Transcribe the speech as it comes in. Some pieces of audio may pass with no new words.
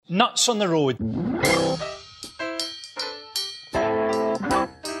Nuts on the road.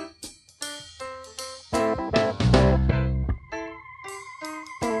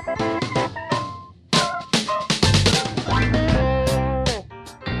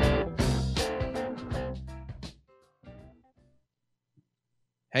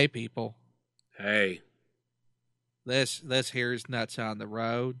 Hey, people. Hey. This here's Nuts on the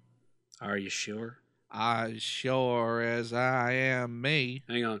Road. Are you sure? As sure as I am me.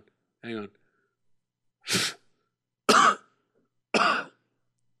 Hang on.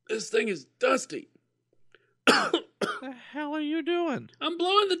 This thing is dusty. What the hell are you doing? I'm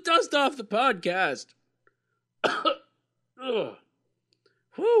blowing the dust off the podcast. Ugh.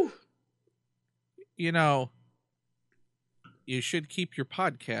 Whew. You know, you should keep your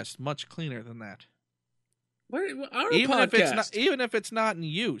podcast much cleaner than that. Our podcast? Even if it's not in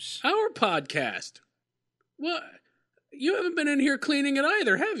use. Our podcast? What? You haven't been in here cleaning it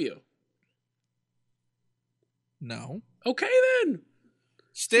either, have you? No. Okay, then.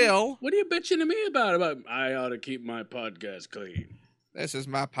 Still. What are you bitching to me about? I ought to keep my podcast clean. This is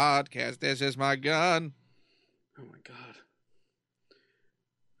my podcast. This is my gun. Oh, my God.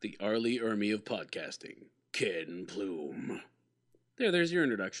 The Arlie Ermy of podcasting. Ken Plume. There's your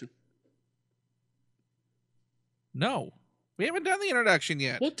introduction. No. We haven't done the introduction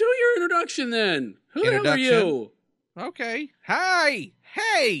yet. Well, do your introduction then. Who the hell are you? Okay. Hi.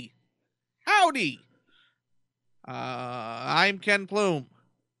 Hey. Howdy. I'm Ken Plume.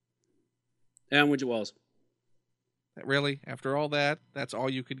 And Widgett Walls. Really? After all that, that's all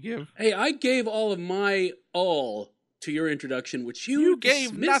you could give? Hey, I gave all of my all to your introduction, which you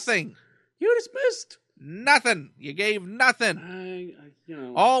gave nothing. You dismissed. Nothing. You gave nothing.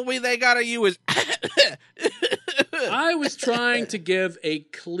 All they got of you is... I was trying to give a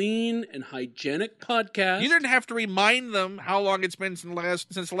clean and hygienic podcast. You didn't have to remind them how long it's been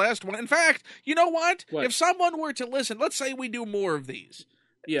since the last one. In fact, you know what? If someone were to listen, let's say we do more of these.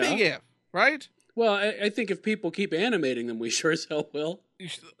 Yeah. Big if, right? Well, I think if people keep animating them, we sure as hell will.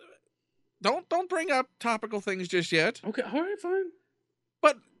 Don't bring up topical things just yet. Okay, all right, fine.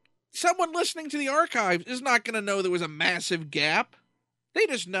 But someone listening to the archives is not going to know there was a massive gap. They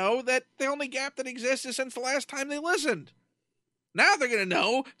just know that the only gap that exists is since the last time they listened. Now they're going to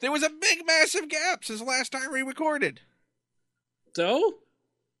know there was a big, massive gap since the last time we recorded. So?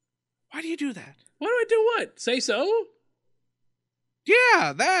 Why do you do that? Why do I do what? Say so?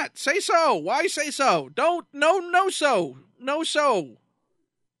 Yeah, that. Say so. Why say so? Don't. No so. No so.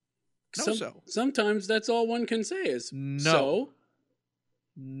 No so. Sometimes that's all one can say is no. So.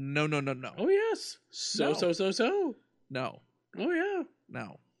 No. Oh, yes. So. No. Oh, yeah.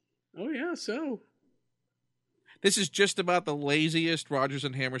 No. Oh, yeah, so. This is just about the laziest Rodgers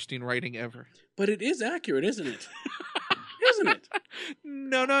and Hammerstein writing ever. But it is accurate, isn't it? Isn't it?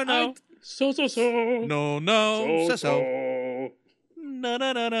 No. So. No. So. No. So.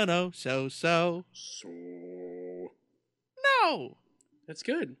 No. That's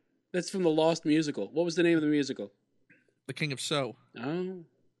good. That's from the Lost musical. What was the name of the musical? The King of So. Oh.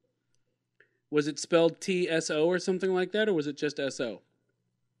 Was it spelled TSO or something like that, or was it just SO?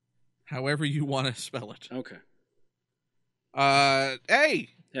 However you want to spell it. Okay. Hey.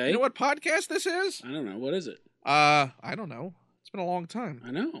 You know what podcast this is? I don't know. What is it? I don't know. It's been a long time.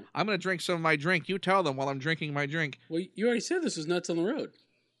 I know. I'm going to drink some of my drink. You tell them while I'm drinking my drink. Well, you already said this was Nuts on the Road.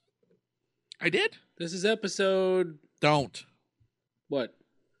 I did? This is episode... Don't. What?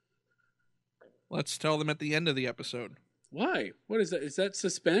 Let's tell them at the end of the episode. Why? What is that? Is that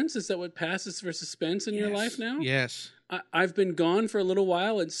suspense? Is that what passes for suspense in your life now? Yes. I've been gone for a little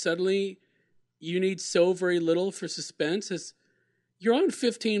while, and suddenly you need so very little for suspense. You're on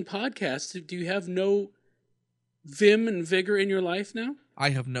 15 podcasts. Do you have no vim and vigor in your life now? I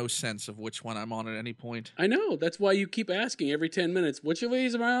have no sense of which one I'm on at any point. I know. That's why you keep asking every 10 minutes, which of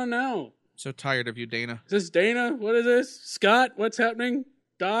these am I on now? So tired of you, Dana. Is this Dana? What is this? Scott? What's happening?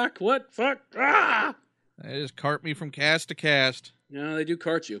 Doc? What? Fuck? Ah! They just cart me from cast to cast. No, they do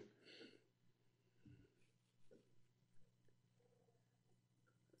cart you.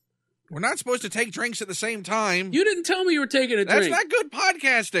 We're not supposed to take drinks at the same time. You didn't tell me you were taking a That's drink. not good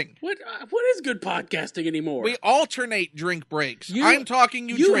podcasting. What is good podcasting anymore? We alternate drink breaks. I'm talking,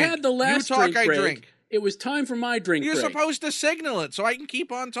 you drink. You had the last you talk, drink I break. drink. It was time for my drink You're break. supposed to signal it so I can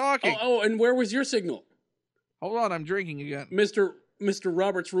keep on talking. Oh, and where was your signal? Hold on, I'm drinking again. Mr.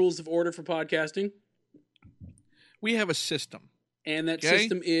 Robert's Rules of Order for Podcasting. We have a system. And that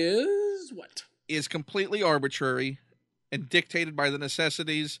system is what? Is completely arbitrary and dictated by the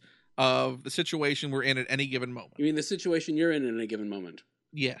necessities of the situation we're in at any given moment. You mean the situation you're in at any given moment?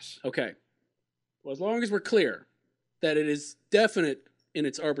 Yes. Okay. Well, as long as we're clear that it is definite in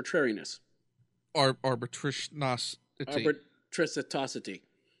its arbitrariness. Arbitricity.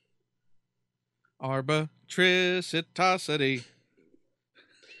 Arbitricity. Arbitricity.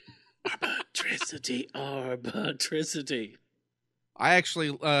 Arbitricity. I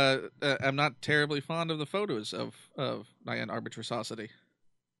actually am not terribly fond of the photos of Nyan Arbitricity.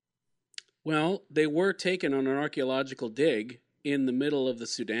 Well, they were taken on an archaeological dig in the middle of the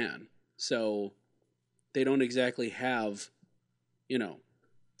Sudan, so they don't exactly have,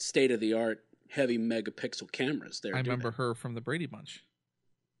 state-of-the-art heavy megapixel cameras there. I remember her from the Brady Bunch.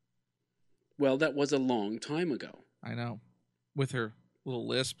 Well, that was a long time ago. I know. With her little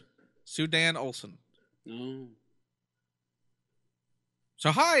lisp. Sudan Olsen. Oh.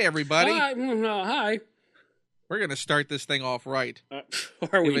 So hi, everybody. Hi. We're going to start this thing off right.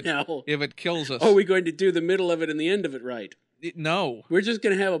 Are we now? If it kills us. Are we going to do the middle of it and the end of it right? No. We're just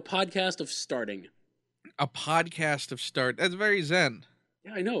going to have a podcast of starting. A podcast of start. That's very zen.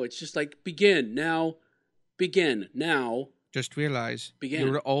 Yeah, I know. It's just like, begin, now. Begin, now. Just realize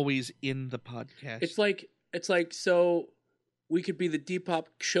you're always in the podcast. It's like, so we could be the Deepak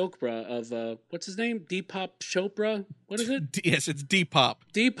Chopra of, what's his name? Deepak Chopra? What is it? Yes, it's Deepop.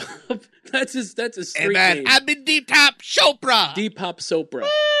 Deepop. That's his street and then, name. I'm in Deepop Chopra. Deepop Chopra.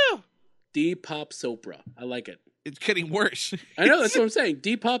 Woo! Deepop Chopra. I like it. It's getting worse. I know, that's what I'm saying.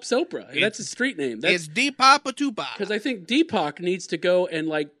 Deepop Chopra. That's his street name. It's Deepop Atuba. Because I think Deepak needs to go and,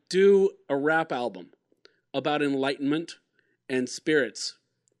 do a rap album about enlightenment and spirits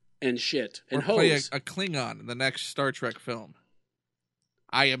and shit and or play hoes. a Klingon in the next Star Trek film.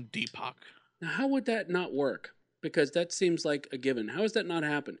 I am Deepak. Now, how would that not work? Because that seems like a given. How does that not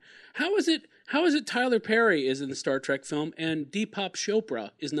happen? How is it Tyler Perry is in the Star Trek film and Deepak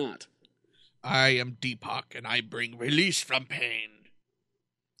Chopra is not? I am Deepak, and I bring release from pain.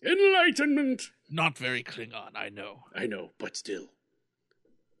 Enlightenment. Not very Klingon, I know. I know, but still.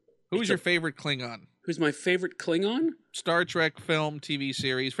 Who's your favorite Klingon? Who's my favorite Klingon? Star Trek film, TV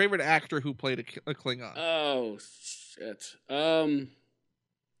series. Favorite actor who played a Klingon? Oh, shit. I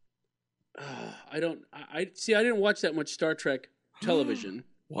didn't watch that much Star Trek television.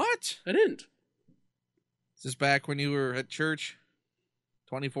 What? I didn't. Is this back when you were at church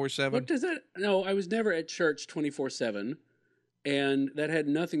 24/7? What does that... No, I was never at church 24/7, and that had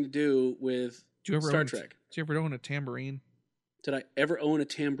nothing to do with Star Trek. Did you ever own a tambourine? Did I ever own a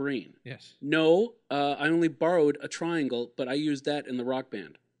tambourine? Yes. No, I only borrowed a triangle, but I used that in the rock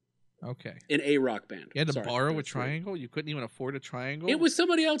band. Okay. In a rock band. You had to borrow a triangle? You couldn't even afford a triangle? It was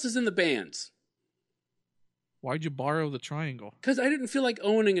somebody else's in the bands. Why'd you borrow the triangle? Because I didn't feel like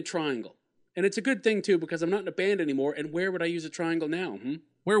owning a triangle. And it's a good thing, too, because I'm not in a band anymore, and where would I use a triangle now?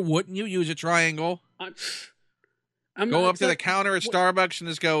 Where wouldn't you use a triangle? Go up to the counter at Starbucks and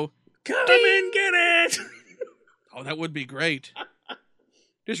just go, come and get it! Oh, that would be great.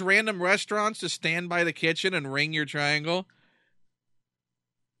 Just random restaurants to stand by the kitchen and ring your triangle.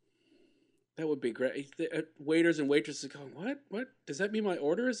 That would be great. Waiters and waitresses going, what? Does that mean my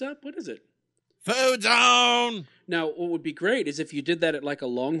order is up? What is it? Food zone! Now, what would be great is if you did that at like a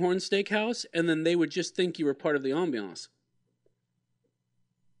Longhorn Steakhouse, and then they would just think you were part of the ambiance.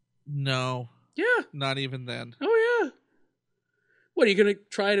 No. Yeah. Not even then. Oh, yeah. What, are you going to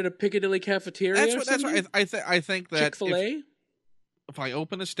try it at a Piccadilly cafeteria? That's what I think that Chick-fil-A? If I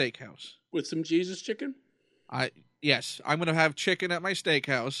open a steakhouse with some Jesus chicken? Yes, I'm going to have chicken at my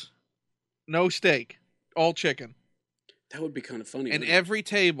steakhouse. No steak, all chicken. That would be kind of funny. And every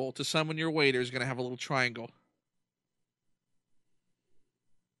table to summon your waiter is going to have a little triangle.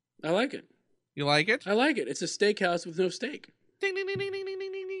 I like it. You like it? I like it. It's a steakhouse with no steak. Ding, ding, ding, ding, ding, ding,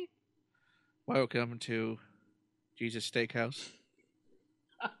 ding, ding. Welcome to Jesus Steakhouse.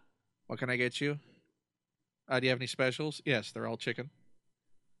 What can I get you? Do you have any specials? Yes, they're all chicken.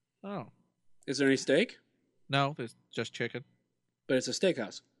 Oh. Is there any steak? No, there's just chicken. But it's a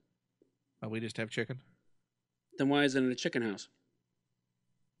steakhouse. Oh, we just have chicken. Then why isn't it a chicken house?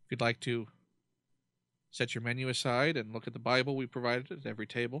 If you'd like to set your menu aside and look at the Bible we provided at every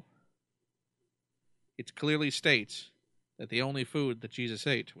table, it clearly states that the only food that Jesus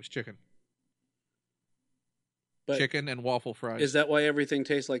ate was chicken. But chicken and waffle fries. Is that why everything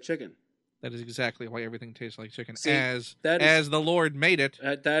tastes like chicken? That is exactly why everything tastes like chicken. See, as the Lord made it.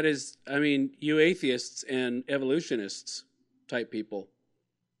 That is, I mean, you atheists and evolutionists type people,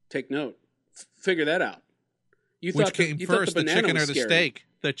 take note. Figure that out. Which came first, the chicken or the steak?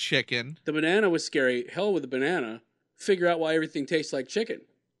 The chicken. The banana was scary. Hell with the banana. Figure out why everything tastes like chicken.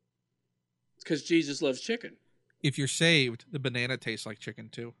 It's because Jesus loves chicken. If you're saved, the banana tastes like chicken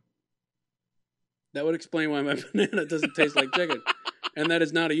too. That would explain why my banana doesn't taste like chicken. And that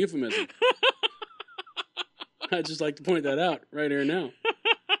is not a euphemism. I'd just like to point that out right here now.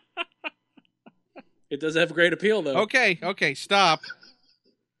 It does have great appeal, though. Okay, stop.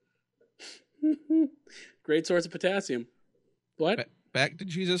 Great source of potassium. What? Back to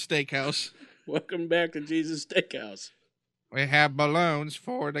Jesus Steakhouse. Welcome back to Jesus Steakhouse. We have balloons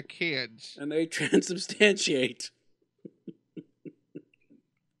for the kids. And they transubstantiate.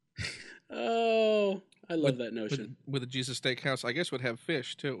 Oh, I love that notion. With a Jesus Steakhouse, I guess would have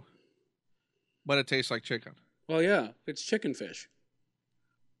fish, too. But it tastes like chicken. Well, yeah, it's chicken fish.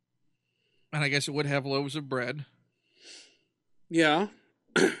 And I guess it would have loaves of bread. Yeah.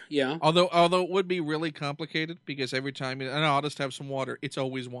 Yeah. Although it would be really complicated because every time I'll just have some water. It's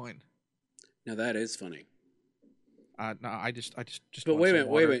always wine. Now that is funny. No, I just. But wait a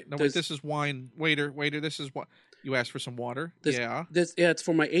minute. No, wait. This is wine. Waiter. This is what you asked for. Some water. Yeah. It's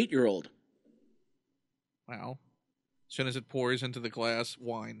for my 8-year-old. Well, as soon as it pours into the glass,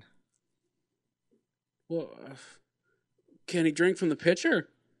 wine. Well, can he drink from the pitcher?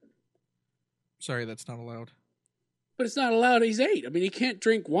 Sorry, that's not allowed. But it's not allowed. He's 8. I mean, he can't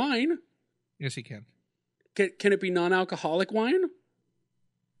drink wine. Yes, he can. Can it be non-alcoholic wine?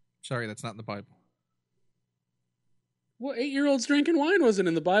 Sorry, that's not in the Bible. Well, 8-year-olds drinking wine wasn't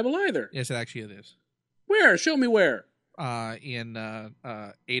in the Bible either. Yes, it is. Where? Show me where. In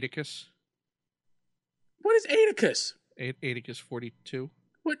Atticus. What is Atticus? Atticus 42.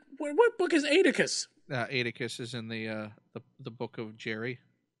 What book is Atticus? Atticus is in the book of Jerry.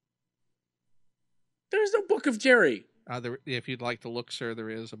 There's no book of Jerry. If you'd like to look, sir, there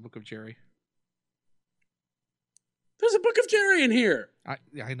is a book of Jerry. There's a book of Jerry in here.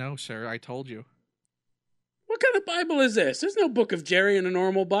 I know, sir. I told you. What kind of Bible is this? There's no book of Jerry in a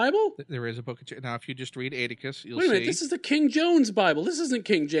normal Bible. There is a book of Jerry. Now, if you just read Atticus, you'll see. Wait a minute. This is the King James Bible. This isn't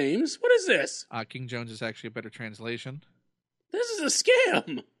King James. What is this? King James is actually a better translation. This is a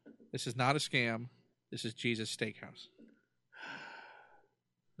scam. This is not a scam. This is Jesus Steakhouse.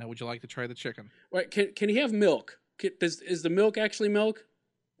 Now, would you like to try the chicken? Right? Can he have milk? Is the milk actually milk?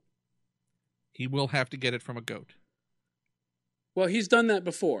 He will have to get it from a goat. Well, he's done that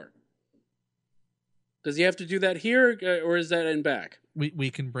before. Does he have to do that here, or is that in back? We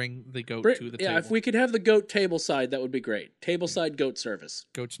can bring the goat to the table. Yeah, if we could have the goat tableside, that would be great. Tableside goat service.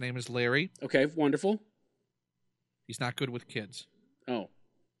 Goat's name is Larry. Okay, wonderful. He's not good with kids. Oh.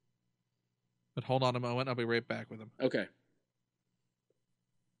 But hold on a moment. I'll be right back with him. Okay.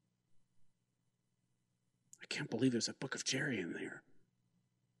 I can't believe there's a book of Jerry in there.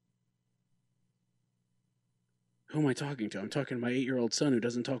 Who am I talking to? I'm talking to my 8-year-old son who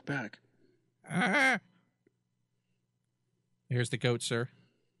doesn't talk back. Here's the goat, sir.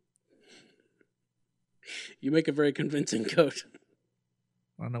 You make a very convincing goat.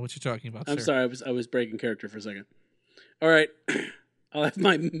 I don't know what you're talking about, sir. I'm sorry, I was breaking character for a second. All right. I'll have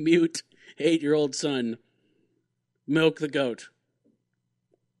my mute 8-year-old son milk the goat.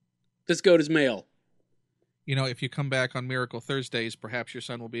 This goat is male. You know, if you come back on Miracle Thursdays, perhaps your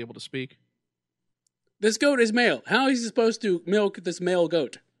son will be able to speak. This goat is male. How is he supposed to milk this male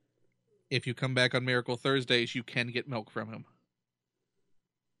goat? If you come back on Miracle Thursdays, you can get milk from him.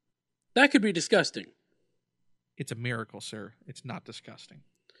 That could be disgusting. It's a miracle, sir. It's not disgusting.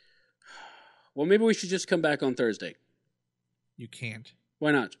 Well, maybe we should just come back on Thursday. You can't.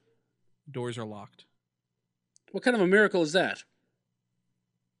 Why not? Doors are locked. What kind of a miracle is that?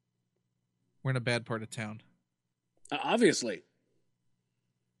 We're in a bad part of town. Obviously.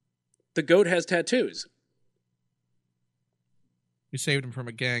 The goat has tattoos. We saved him from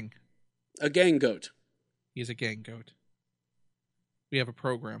a gang. A gang goat. He's a gang goat. We have a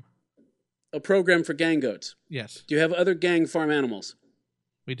program. A program for gang goats. Yes. Do you have other gang farm animals?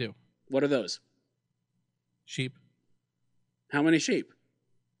 We do. What are those? Sheep. How many sheep?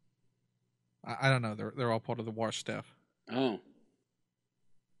 I don't know. They're all part of the wash staff. Oh.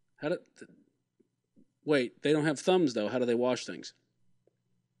 Wait, they don't have thumbs, though. How do they wash things?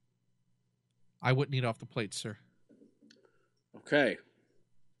 I wouldn't eat off the plate, sir. Okay.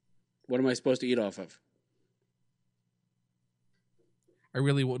 What am I supposed to eat off of? I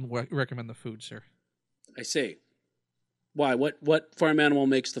really wouldn't recommend the food, sir. I see. Why? What farm animal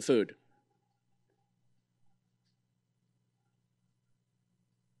makes the food?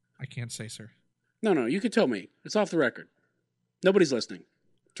 I can't say, sir. No, you can tell me. It's off the record. Nobody's listening.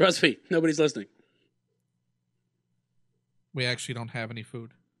 Trust me, nobody's listening. We actually don't have any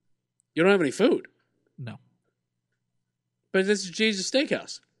food. You don't have any food? No. But this is Jesus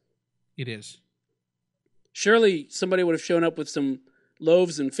Steakhouse. It is. Surely somebody would have shown up with some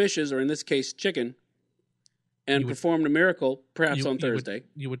loaves and fishes, or in this case, chicken, and performed a miracle, perhaps on Thursday.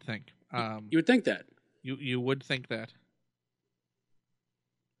 You would think. You would think that. You would think that.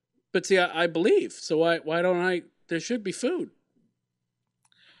 But see, I believe. So why don't I? There should be food.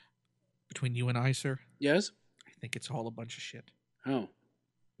 Between you and I, sir, Yes? I think it's all a bunch of shit. Oh.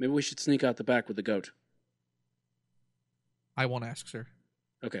 Maybe we should sneak out the back with the goat. I won't ask, sir.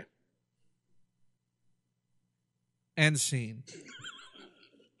 Okay. End scene.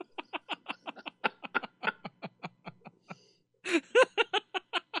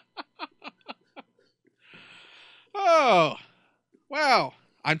 Oh, wow.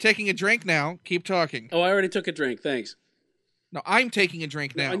 I'm taking a drink now. Keep talking. Oh, I already took a drink. Thanks. No, I'm taking a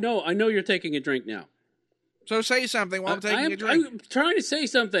drink now. I know you're taking a drink now. So say something while I'm taking a drink. I'm trying to say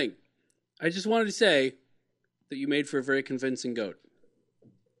something. I just wanted to say that you made for a very convincing goat.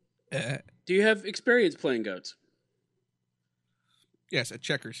 Do you have experience playing goats? Yes, at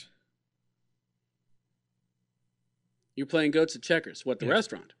checkers. You're playing goats at Checkers. What, the Yes.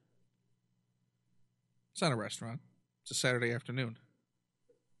 restaurant? It's not a restaurant. It's a Saturday afternoon.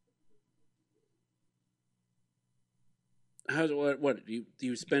 What do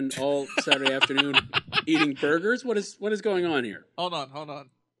you spend all Saturday afternoon eating burgers? What is going on here? Hold on.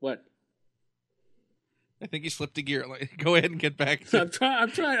 What? I think you slipped a gear. Go ahead and get back. I'm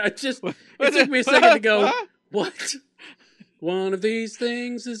trying. It took me a second to go, what? One of these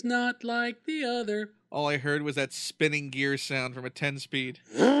things is not like the other. All I heard was that spinning gear sound from a 10-speed.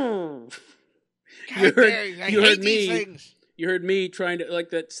 You heard me. You heard me trying to, like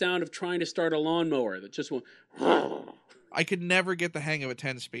that sound of trying to start a lawnmower that just went. I could never get the hang of a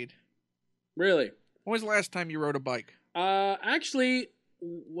 10-speed. Really? When was the last time you rode a bike? Actually,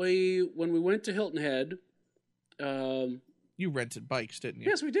 when we went to Hilton Head. You rented bikes, didn't you?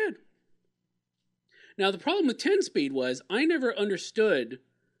 Yes, we did. Now, the problem with 10-speed was I never understood,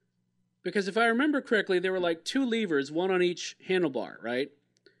 because if I remember correctly, there were like two levers, one on each handlebar, right?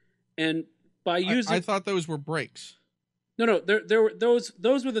 And by using... I thought those were brakes. No, there were those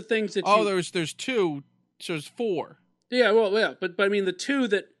were the things that there's two, so there's four. Yeah, but I mean the two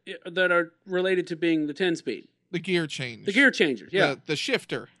that are related to being the 10-speed. The gear change. The gear changers, yeah. The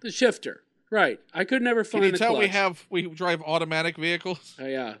shifter. The shifter, right. I could never find the clutch. Can you tell we drive automatic vehicles?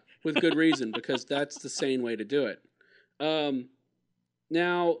 Yeah, with good reason, because that's the sane way to do it. But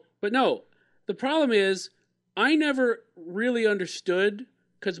no, the problem is I never really understood,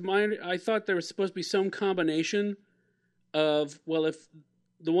 because I thought there was supposed to be some combination of, well, if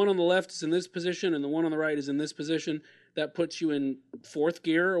the one on the left is in this position and the one on the right is in this position, that puts you in fourth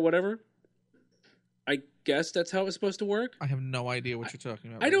gear or whatever. I guess that's how it's supposed to work. I have no idea what you're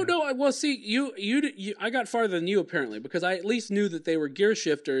talking about. I don't know. Well, see, you I got farther than you apparently, because I at least knew that they were gear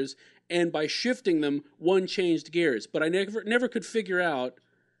shifters, and by shifting them, one changed gears. But I never could figure out.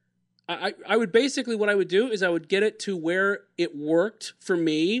 I would basically, what I would do is I would get it to where it worked for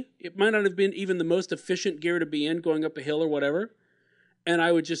me. It might not have been even the most efficient gear to be in going up a hill or whatever, and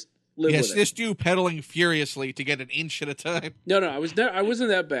I would just live with it. Yes, this dude pedaling furiously to get an inch at a time. No, I wasn't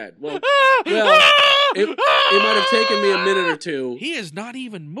that bad. Well, it might have taken me a minute or two. He is not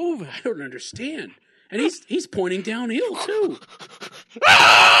even moving. I don't understand, and he's pointing downhill too.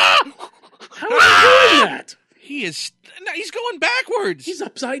 How is he doing that? He's going backwards. He's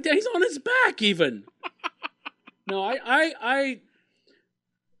upside down. He's on his back even. No, I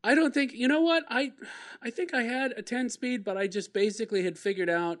don't think, you know what? I think I had a 10-speed, but I just basically had figured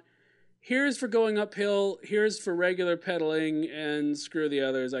out, here's for going uphill, here's for regular pedaling, and screw the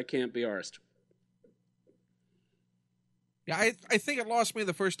others, I can't be arsed. Yeah, I think it lost me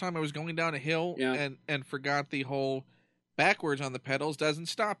the first time I was going down a hill and forgot the whole backwards on the pedals doesn't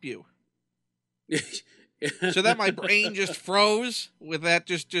stop you. So that my brain just froze with that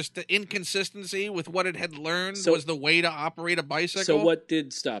just the inconsistency with what it had learned was the way to operate a bicycle. So what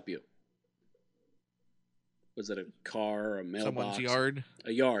did stop you? Was it a car or a mailbox? Someone's yard.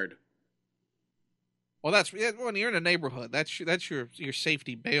 A yard. Well, when you're in a neighborhood, that's your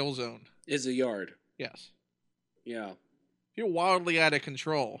safety bail zone. Is a yard. Yes. Yeah. If you're wildly out of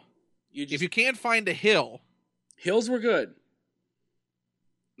control, if you can't find a hill, hills were good.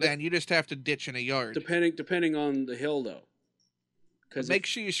 Then you just have to ditch in a yard. Depending on the hill, though. Make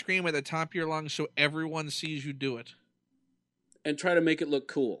sure you scream at the top of your lungs so everyone sees you do it. And try to make it look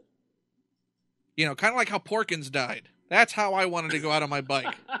cool. You know, kind of like how Porkins died. That's how I wanted to go out on my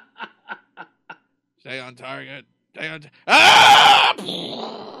bike. Stay on target. Ah!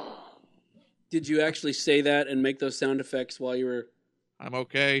 Did you actually say that and make those sound effects while you were... I'm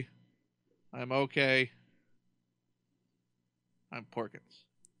okay. I'm Porkins.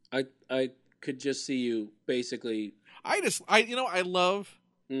 I could just see you basically. I love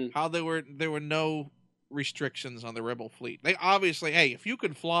how there were no restrictions on the rebel fleet. They obviously, hey, if you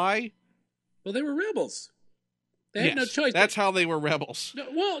could fly, well, they were rebels. They had no choice. That's how they were rebels. No,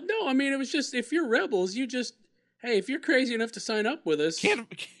 well, no, I mean, it was just, if you're rebels, you just, hey, if you're crazy enough to sign up with us.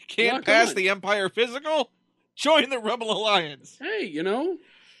 Can't pass the Empire physical? Join the Rebel Alliance. Hey, you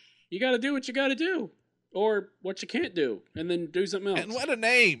got to do what you got to do. Or what you can't do. And then do something else. And what a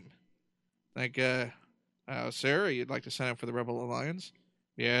name. Like, Sarah, you'd like to sign up for the Rebel Alliance?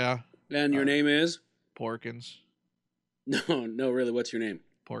 Yeah. And your name is? Porkins. No, really, what's your name?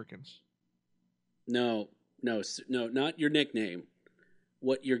 Porkins. No, not your nickname.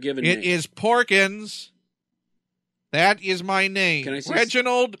 What your given name. It is Porkins. That is my name. Can I see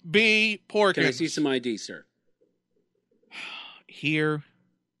Reginald B. Porkins. Can I see some ID, sir? Here.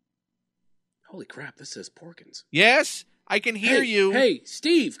 Holy crap, this says Porkins. Yes, I can hear you. Hey,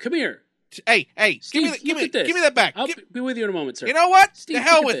 Steve, come here. Hey, Steve, give me that back. I'll be with you in a moment, sir. You know what? Steve, the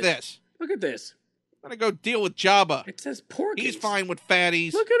hell with this. Look at this. I'm going to go deal with Jabba. It says Porkins. He's fine with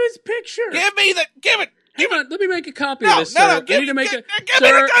fatties. Look at his picture. Give it. Hang on, let me make a copy of this, sir. I need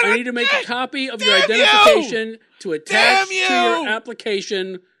to make a copy of your identification to attach to your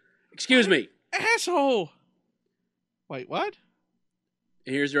application. Excuse me. Asshole. Wait, what?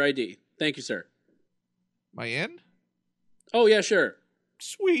 Here's your ID. Thank you, sir. Am I in? Oh, yeah, sure.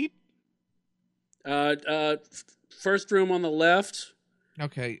 Sweet. First room on the left.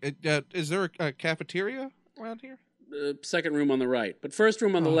 Okay. Is there a cafeteria around here? Second room on the right. But first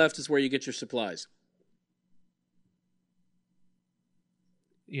room on the left is where you get your supplies.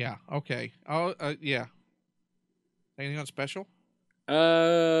 Yeah, okay. Oh, yeah. Anything on special?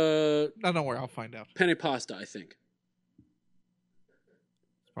 No, don't worry. I'll find out. Penne pasta, I think.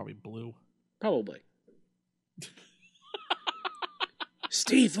 It's probably blue. Probably.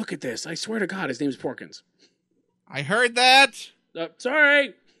 Steve, look at this. I swear to God, his name's Porkins. I heard that.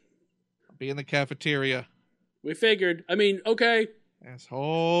 Sorry. I'll be in the cafeteria. We figured. I mean, okay.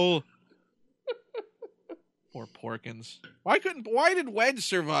 Asshole. Poor Porkins. Why did Wedge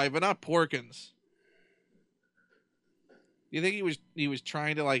survive but not Porkins? You think he was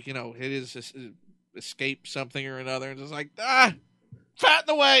trying to, like, hit his escape something or another and just like, fat in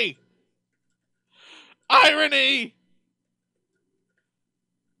the way. Irony.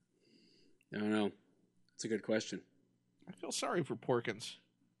 I don't know. It's a good question. I feel sorry for Porkins.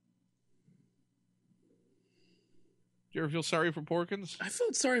 Do you ever feel sorry for Porkins? I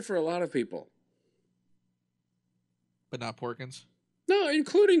felt sorry for a lot of people. But not Porkins? No,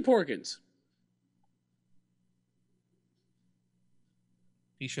 including Porkins.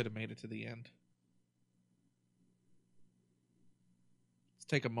 He should have made it to the end. Let's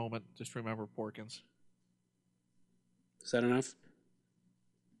take a moment. Just remember Porkins. Is that enough?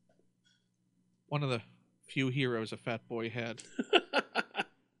 One of the few heroes a fat boy had.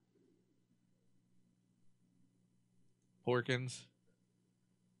 Porkins.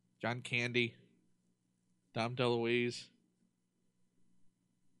 John Candy. Dom DeLuise.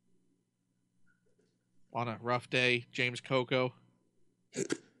 On a rough day, James Coco.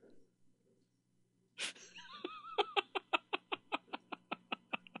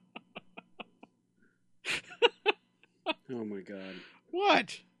 Oh my God.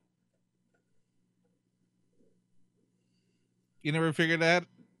 What? You never figured that?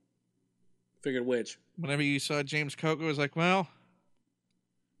 Figured which? Whenever you saw James Coco, it was like, well,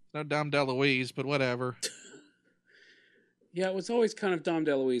 no Dom DeLuise, but whatever. Yeah, it was always kind of Dom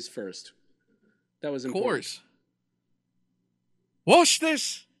DeLuise first. That was important. Of course. Wash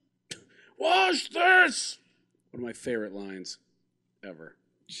this! Wash this! One of my favorite lines ever.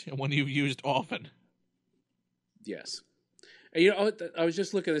 One you've used often. Yes. And, I was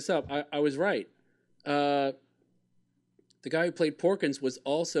just looking this up. I was right. The guy who played Porkins was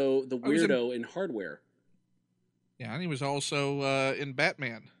also the weirdo in Hardware. Yeah, and he was also in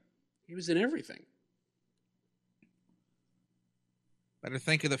Batman. He was in everything. Better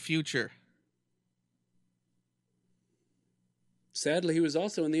think of the future. Sadly, he was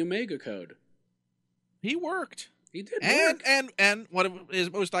also in the Omega Code. He worked. He did work. And what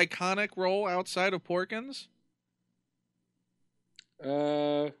his most iconic role outside of Porkins?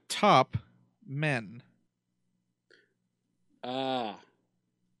 Top Men. Yes.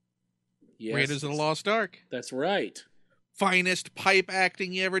 Raiders of the Lost Ark. That's right. Finest pipe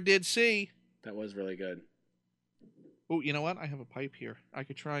acting you ever did see. That was really good. Oh, you know what? I have a pipe here. I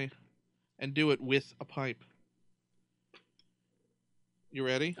could try and do it with a pipe. You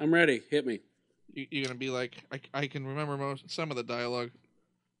ready? I'm ready. Hit me. You're going to be like, I can remember some of the dialogue.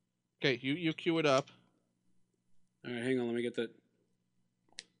 Okay, you cue it up. All right, hang on. Let me get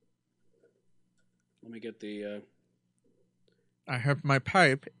the... I have my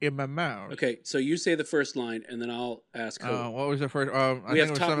pipe in my mouth. Okay, so you say the first line, and then I'll ask who. What was the first? We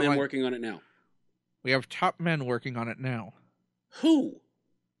have top men working on it now. We have top men working on it now. Who?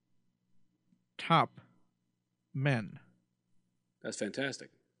 Top men. That's fantastic.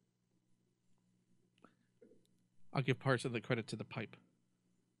 I'll give parts of the credit to the pipe.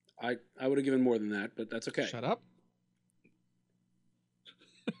 I would have given more than that, but that's okay. Shut up.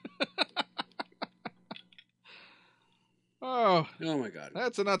 Oh my God.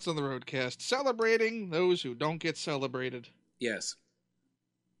 That's a Nuts on the Roadcast. Celebrating those who don't get celebrated. Yes.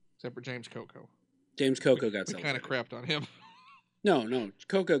 Except for James Coco. James Coco got We celebrated. kind of crapped on him. No.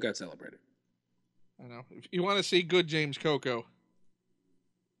 Coco got celebrated. I know. If you want to see good James Coco,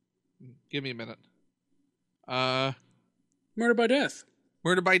 give me a minute. Murder by Death.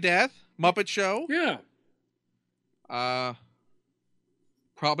 Murder by Death? Muppet Show? Yeah.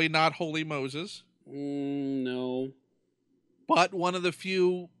 Probably not Holy Moses. No. But one of the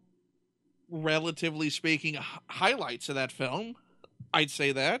few, relatively speaking, highlights of that film. I'd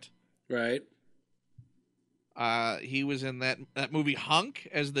say that. Right. He was in that movie Hunk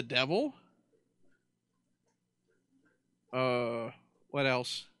as the devil. What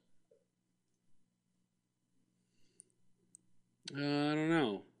else? I don't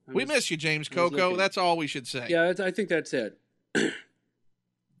know. We miss you, James Coco. That's all we should say. Yeah, I think that's it.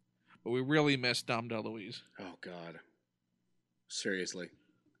 But we really miss Dom DeLuise. Oh, God. Seriously.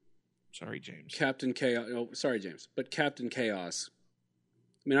 Sorry, James. Captain Chaos. Oh, sorry, James. But Captain Chaos.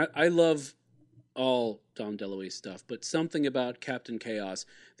 I mean, I love all Dom DeLuise stuff, but something about Captain Chaos,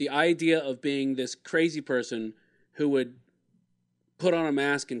 the idea of being this crazy person who would put on a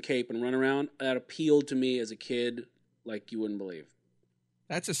mask and cape and run around, that appealed to me as a kid like you wouldn't believe.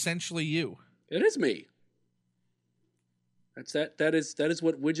 That's essentially you. It is me. That is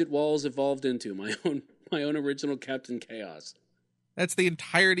what Widgett Walls evolved into, my own original Captain Chaos. That's the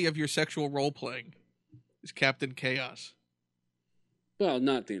entirety of your sexual role playing. Is Captain Chaos. Well,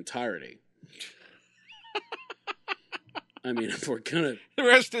 not the entirety. I mean, if we're gonna... The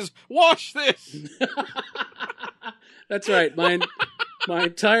rest is, wash this! That's right. My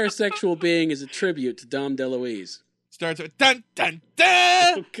entire sexual being is a tribute to Dom DeLuise. Starts with, dun, dun,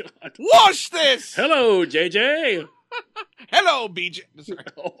 dun! Oh, God. Wash this! Hello, JJ! Hello, BJ! Sorry.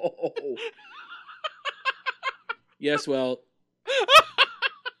 Oh. Yes, well...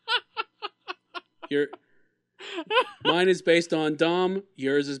 Mine is based on Dom.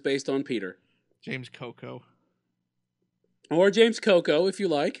 Yours is based on Peter. James Coco. Or James Coco, if you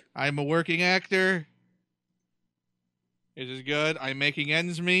like. I'm a working actor. This is good. I'm making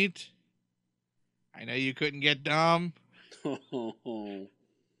ends meet. I know you couldn't get Dom. Oh.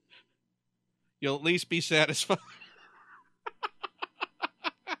 You'll at least be satisfied.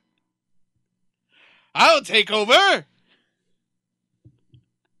 I'll take over.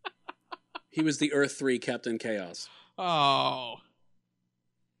 He was the Earth 3 Captain Chaos. Oh.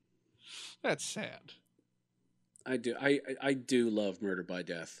 That's sad. I do love Murder by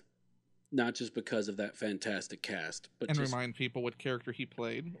Death. Not just because of that fantastic cast, but and just, remind people what character he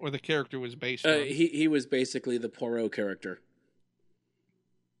played, or the character was based on. He was basically the Poirot character.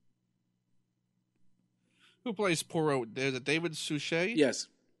 Who plays Poirot? Is it David Suchet? Yes.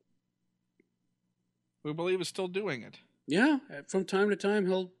 Who I believe is still doing it. Yeah, from time to time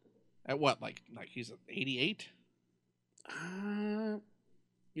he'll... At what, like he's 88?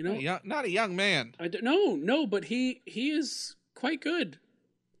 You know... Not a young man. No, but he is quite good.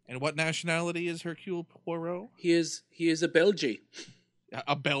 And what nationality is Hercule Poirot? He is a Belgie.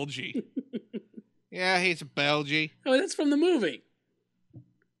 A Belgie. Yeah, he's a Belgie. Oh, that's from the movie.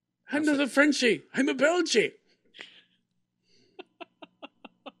 I'm not a Frenchie. I'm a Belgie.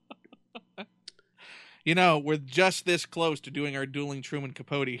 You know, we're just this close to doing our dueling Truman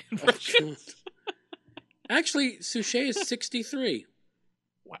Capote. Oh, actually, Suchet is 63.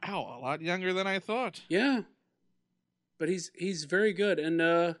 Wow, a lot younger than I thought. Yeah. But he's very good. And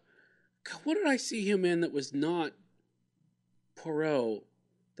what did I see him in that was not Poirot?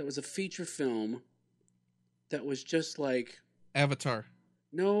 That was a feature film that was just like... Avatar.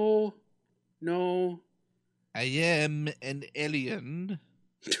 No. I am an alien.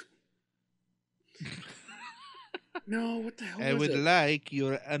 No, what the hell was it? I would like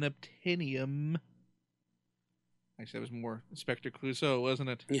your unobtainium. Actually, that was more Inspector Clouseau, wasn't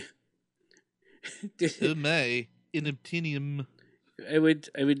it? Yeah. Oh my, unobtainium.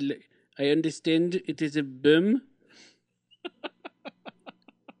 I understand it is a bum.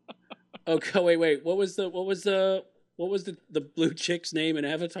 Okay, wait. What was the blue chick's name in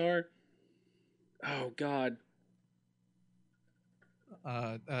Avatar? Oh God.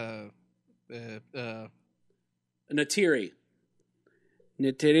 Natiri.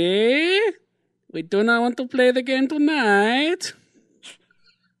 Natiri, we do not want to play the game tonight.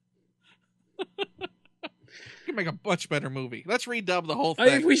 can make a much better movie. Let's redub the whole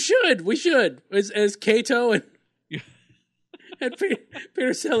thing. We should. As Kato and and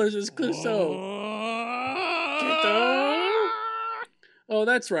Peter Sellers as Clouseau. Kato. Oh,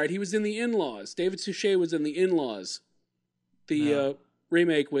 that's right. He was in The In-Laws. David Suchet was in The In-Laws. The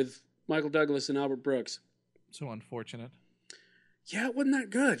remake with Michael Douglas and Albert Brooks. So unfortunate. Yeah, it wasn't that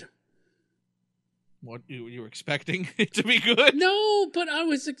good. What, you were expecting it to be good? No, but I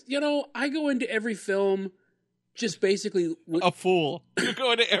was, I go into every film just basically... A fool. You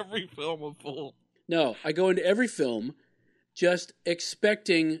go into every film a fool. No, I go into every film just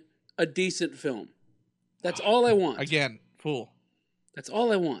expecting a decent film. That's all I want. Again, fool. That's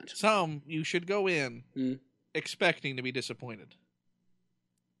all I want. Some you should go in expecting to be disappointed.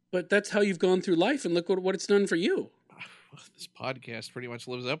 But that's how you've gone through life, and look what it's done for you. This podcast pretty much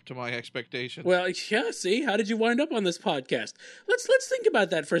lives up to my expectations. Well, yeah, see? How did you wind up on this podcast? Let's think about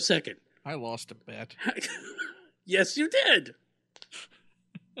that for a second. I lost a bet. Yes, you did.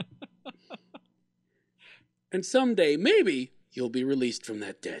 And someday, maybe, you'll be released from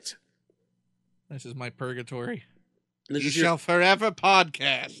that debt. This is my purgatory. This you shall forever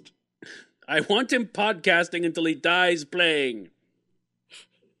podcast. I want him podcasting until he dies playing.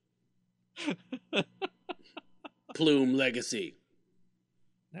 Plume Legacy.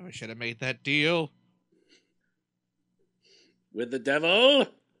 Never should have made that deal. With the devil?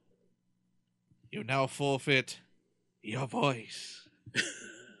 You now forfeit your voice.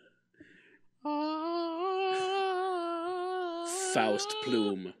 Faust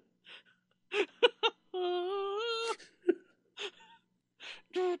Plume.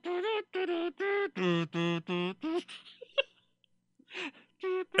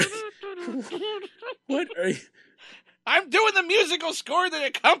 What are you... I'm doing the musical score that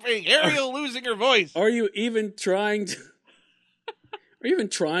accompanying Ariel losing her voice. Are you even trying to... Are you even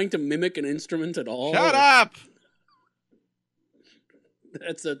trying to mimic an instrument at all? Shut up!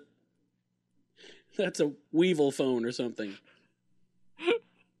 That's a Weevil phone or something.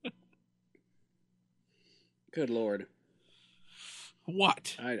 Good Lord.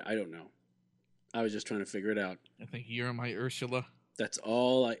 What? I don't know. I was just trying to figure it out. I think you're my Ursula. That's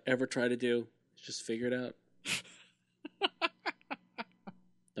all I ever try to do. Is just figure it out.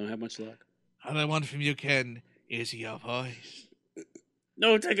 Don't have much luck. All I want from you, Ken, is your voice.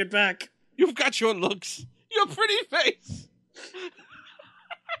 No, take it back. You've got your looks. Your pretty face.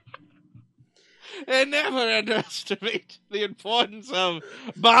 And never underestimate the importance of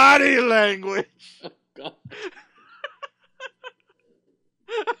body language. Oh, God.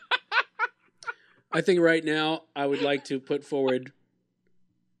 I think right now I would like to put forward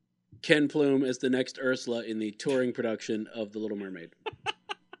Ken Plume as the next Ursula in the touring production of The Little Mermaid.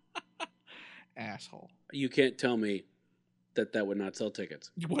 Asshole. You can't tell me that would not sell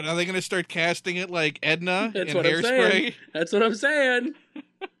tickets. What, are they going to start casting it like Edna That's in what I'm Hairspray? saying. That's what I'm saying.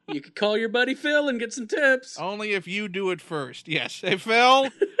 You could call your buddy Phil and get some tips. Only if you do it first. Yes. Hey, Phil?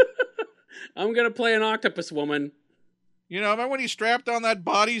 I'm going to play an octopus woman. You know, remember when he strapped on that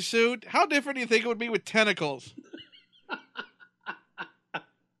bodysuit? How different do you think it would be with tentacles?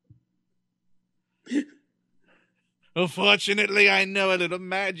 Unfortunately, I know a little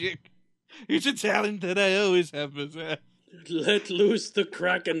magic. It's a talent that I always have possessed. Let loose the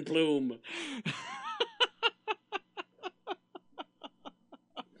Kraken Plume.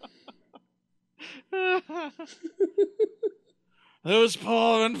 Those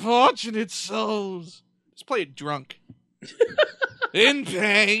poor unfortunate souls. Let's play it drunk. In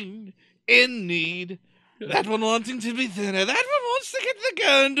pain, in need. That one wanting to be thinner. That one wants to get the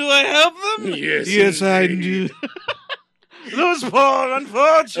gun. Do I help them? Yes, I do. Those poor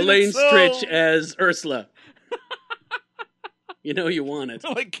unfortunate Elaine souls. Stritch as Ursula. You know you want it.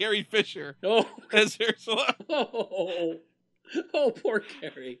 Like Carrie Fisher Oh, as Ursula. oh, poor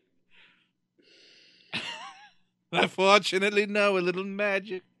Carrie. I fortunately know a little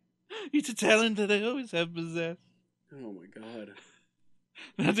magic. It's a talent that I always have possessed. Oh my God.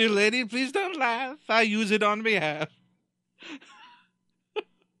 Now, dear lady, please don't laugh. I use it on behalf.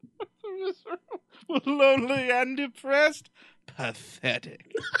 Lonely and depressed.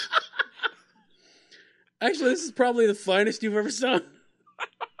 Pathetic. Actually, this is probably the finest you've ever sung.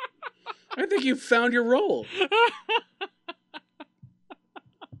 I think you found your role.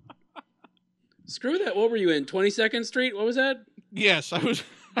 Screw that. What were you in? 22nd Street? What was that? Yes,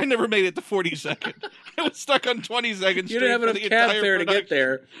 I never made it to 42nd. I was stuck on 22nd Street. You didn't have enough for the cab entire fare to get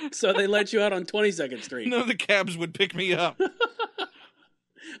production. there, so they let you out on 22nd Street. None of the cabs would pick me up.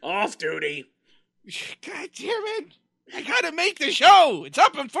 Off duty. God damn it. I gotta make the show. It's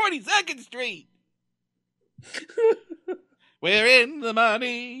up on 42nd Street. We're in the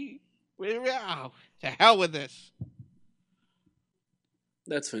money. To hell with this.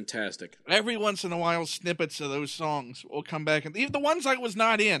 That's fantastic. Every once in a while, snippets of those songs will come back. And even the ones I was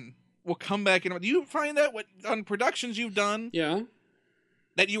not in will come back. Do you find that on productions you've done? Yeah.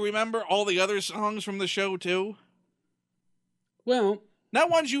 That you remember all the other songs from the show, too? Well, not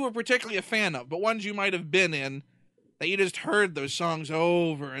ones you were particularly a fan of, but ones you might have been in that you just heard those songs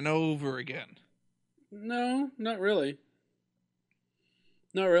over and over again. No, not really.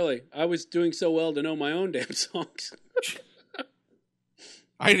 Not really. I was doing so well to know my own damn songs.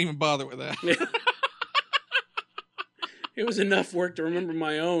 I didn't even bother with that. Yeah. It was enough work to remember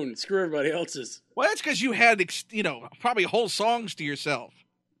my own. Screw everybody else's. Well, that's because you had, probably whole songs to yourself.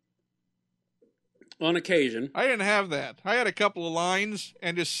 On occasion. I didn't have that. I had a couple of lines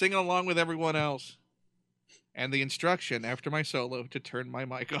and just singing along with everyone else. And the instruction after my solo to turn my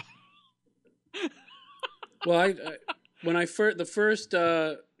mic off. Well, the first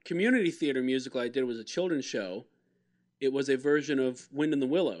community theater musical I did was a children's show. It was a version of Wind in the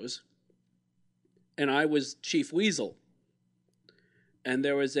Willows. And I was Chief Weasel. And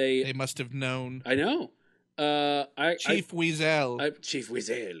there was They must have known. I know. Chief Weasel. Chief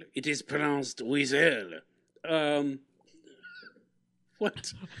Weasel. It is pronounced Weasel.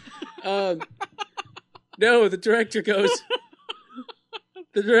 What? No, the director goes...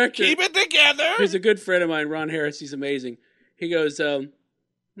 The director... Keep it together! He's a good friend of mine, Ron Harris. He's amazing. He goes,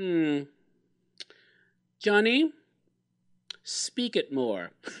 Johnny, speak it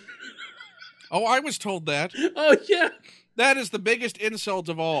more. Oh, I was told that. Oh, yeah. That is the biggest insult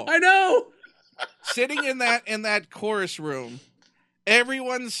of all. I know! Sitting in that chorus room,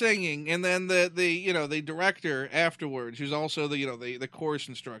 everyone's singing, and then the director afterwards, who's also the chorus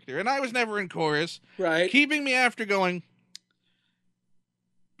instructor, and I was never in chorus, right? Keeping me after going,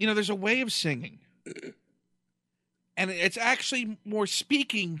 there's a way of singing, and it's actually more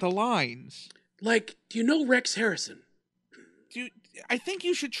speaking the lines. Like, do you know Rex Harrison? I think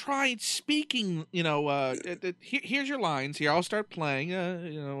you should try speaking. Here's your lines. Here, I'll start playing.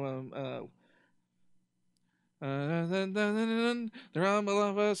 The rumble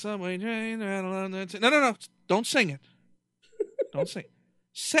of a subway train. No. Don't sing it. Don't sing it.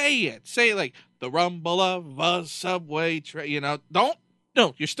 Say it. Say it like the rumble of a subway train. Don't.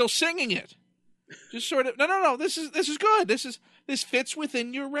 No, you're still singing it. Just sort of. No. This is good. This fits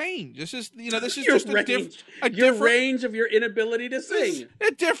within your range. This is just your range of your inability to sing.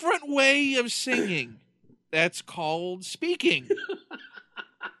 A different way of singing. That's called speaking.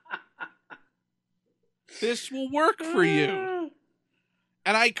 This will work for you.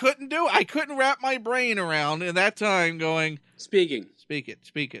 And I couldn't wrap my brain around in that time going, Speak it.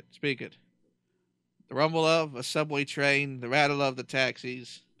 The rumble of a subway train, the rattle of the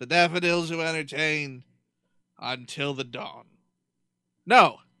taxis, the daffodils who entertain until the dawn.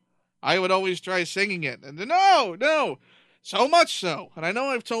 No. I would always try singing it. And no. So much so. And I know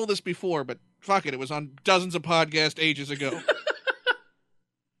I've told this before, but fuck it. It was on dozens of podcasts ages ago.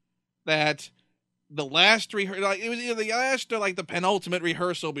 That the last rehearsal, it was either the last or the penultimate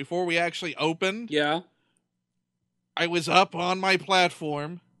rehearsal before we actually opened. Yeah. I was up on my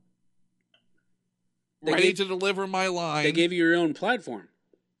platform, ready to deliver my line. They gave you your own platform.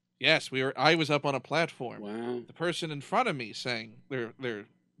 Yes, I was up on a platform. Wow. The person in front of me sang their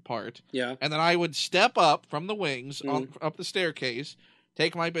part. Yeah. And then I would step up from the wings up the staircase,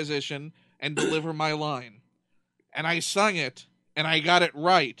 take my position, and deliver my line. And I sung it, and I got it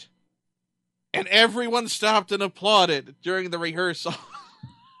right. And everyone stopped and applauded during the rehearsal.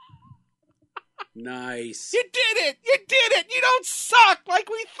 Nice. You did it! You don't suck like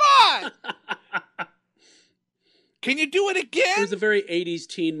we thought! Can you do it again? It was a very 80s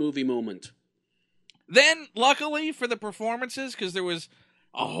teen movie moment. Then, luckily for the performances, because there was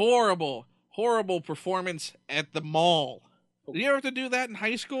a horrible, horrible performance at the mall. Did you ever have to do that in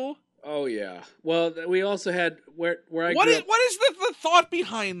high school? Oh, yeah. Well, we also had where I What grew is, up, what is the thought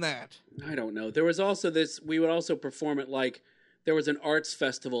behind that? I don't know. There was also we would also perform it there was an arts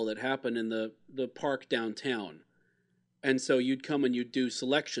festival that happened in the park downtown. And so you'd come and you'd do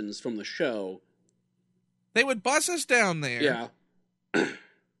selections from the show. They would bus us down there. Yeah.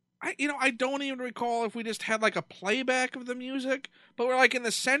 I don't even recall if we just had a playback of the music, but we're in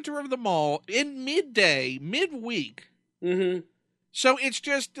the center of the mall in midweek. Mm-hmm. So it's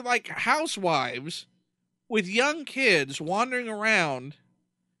just housewives with young kids wandering around.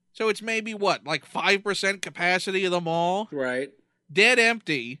 So it's maybe 5% capacity of the mall? Right. Dead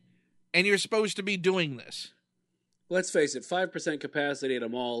empty, and you're supposed to be doing this. Let's face it, 5% capacity at a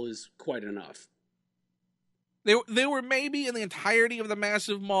mall is quite enough. There were maybe in the entirety of the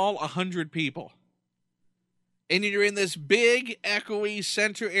massive mall 100 people. And you're in this big, echoey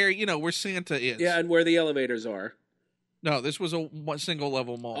center area, you know, where Santa is. Yeah, and where the elevators are. No, this was a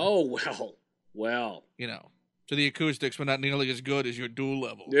single-level mall. Oh, well. You know, so the acoustics were not nearly as good as your dual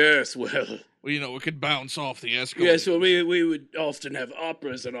level. Yes, well. Well, you know, it could bounce off the escalator. Yes, well, we would often have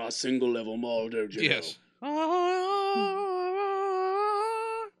operas in our single-level mall, don't you Yes.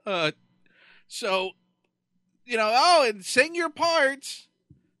 know? So, you know, and sing your parts.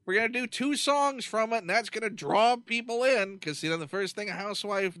 We're going to do 2 songs from it, and that's going to draw people in. Because, you know, the first thing a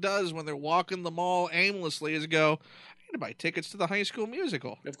housewife does when they're walking the mall aimlessly is go, I need to buy tickets to the High School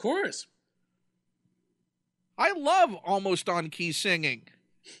Musical. Of course. I love almost on-key singing.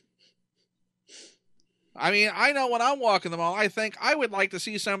 I mean, I know when I'm walking the mall, I think I would like to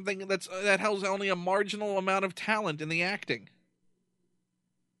see something that has only a marginal amount of talent in the acting.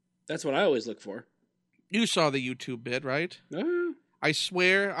 That's what I always look for. You saw the YouTube bit, right? I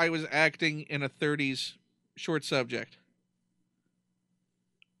swear I was acting in a 30s short subject.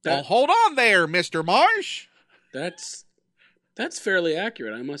 Well, hold on there, Mr. Marsh. That's fairly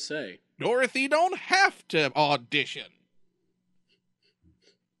accurate, I must say. Dorothy don't have to audition.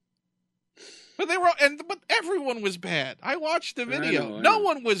 But but everyone was bad. I watched the video. I No know.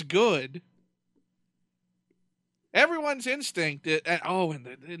 one was good. Everyone's instinct.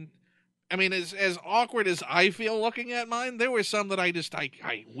 I mean, as awkward as I feel looking at mine, there were some that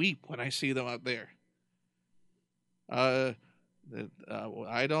I weep when I see them out there. I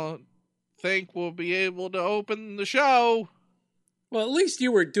don't think we'll be able to open the show. Well, at least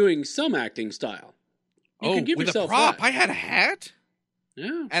you were doing some acting style. You can give with yourself a prop. that. I had a hat.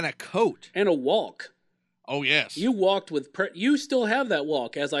 Yeah. And a coat. And a walk. Oh, yes. You walked with... you still have that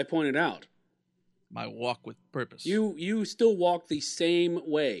walk, as I pointed out. My walk with purpose. You still walk the same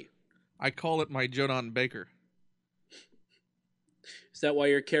way. I call it my Jodan Baker. Is that why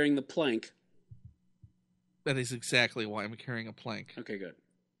you're carrying the plank? That is exactly why I'm carrying a plank. Okay, good.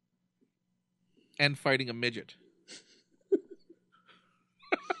 And fighting a midget.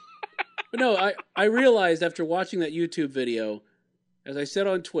 But no, I realized after watching that YouTube video, as I said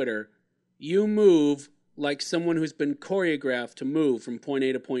on Twitter, you move like someone who's been choreographed to move from point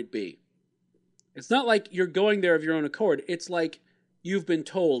A to point B. It's not like you're going there of your own accord. It's like you've been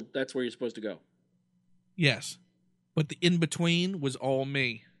told that's where you're supposed to go. Yes. But the in-between was all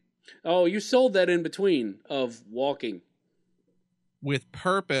me. Oh, you sold that in-between of walking. With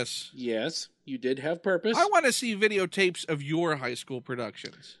purpose. Yes, you did have purpose. I want to see videotapes of your high school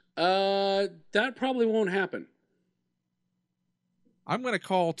productions. That probably won't happen. I'm going to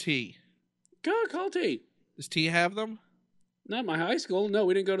call T. Call T. Does T have them? Not my high school. No,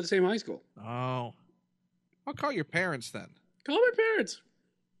 we didn't go to the same high school. Oh. I'll call your parents then. Call my parents.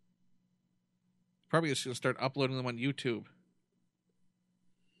 Probably just going to start uploading them on YouTube.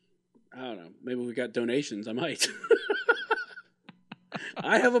 I don't know. Maybe we got donations. I might.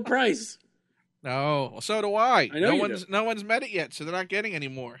 I have a price. No, well, so do I. I know you do. No one's met it yet, so they're not getting any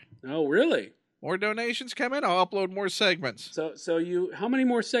more. Oh, really? More donations come in, I'll upload more segments. So you, how many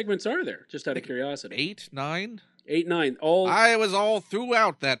more segments are there? Just out of curiosity. 8, 9? 8, 9. All. I was all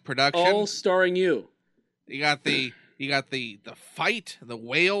throughout that production. All starring you. You got the fight, the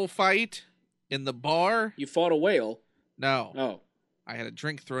whale fight in the bar. You fought a whale. No. Oh. I had a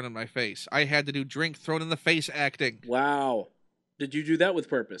drink thrown in my face. I had to do drink thrown in the face acting. Wow. Did you do that with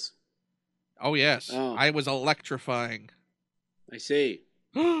purpose? Oh, yes. Oh. I was electrifying. I see.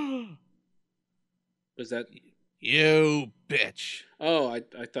 Was that... You bitch. Oh, I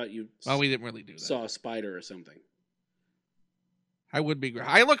thought you... Well, we didn't really do that. Saw a spider or something. I would be...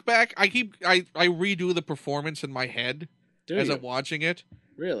 I look back, I redo the performance in my head as I'm watching it.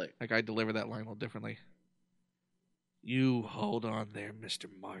 Really? Like, I deliver that line a little differently. You hold on there, Mr.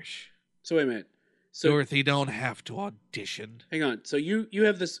 Marsh. So wait a minute. So Dorothy don't have to audition. Hang on. So you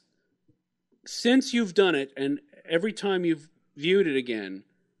have this... Since you've done it, and every time you've viewed it again...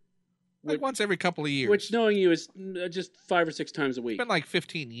 Like once every couple of years. Which, knowing you, is just 5 or 6 times a week. It's been like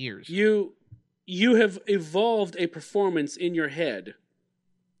 15 years. You have evolved a performance in your head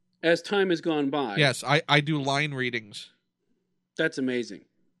as time has gone by. Yes, I do line readings. That's amazing.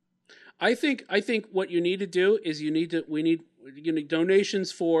 I think what you need to do is you need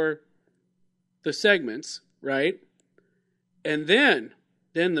donations for the segments, right? And then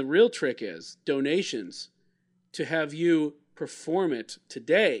the real trick is donations to have you perform it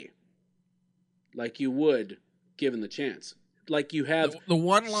today like you would given the chance. Like you have the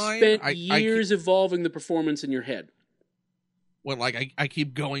one line spent years evolving the performance in your head. Well, like I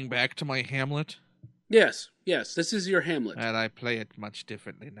keep going back to my Hamlet? Yes, this is your Hamlet. And I play it much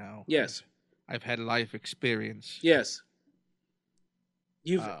differently now. Yes. I've had life experience. Yes.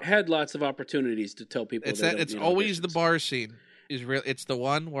 You've had lots of opportunities to tell people it's always the bar scene. It's the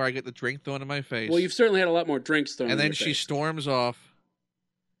one where I get the drink thrown in my face. Well, you've certainly had a lot more drinks thrown in your face. And then she storms off.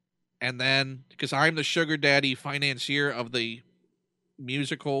 And then, because I'm the sugar daddy financier of the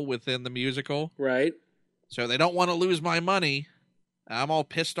musical within the musical. Right. So they don't want to lose my money. I'm all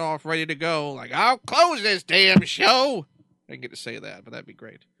pissed off, ready to go. Like, I'll close this damn show. I didn't get to say that, but that'd be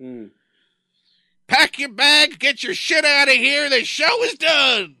great. Pack your bag, get your shit out of here. The show is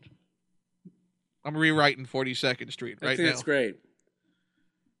done. I'm rewriting 42nd Street right now. I think that's great.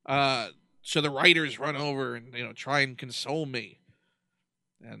 So the writers run over and, try and console me.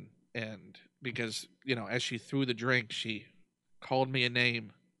 And because, as she threw the drink, she called me a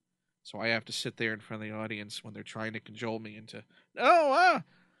name. So I have to sit there in front of the audience when they're trying to cajole me into, no,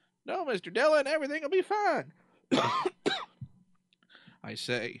 Mr. Dillon, everything will be fine. I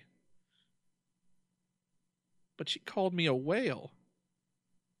say, but she called me a whale.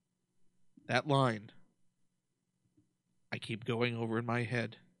 That line, I keep going over in my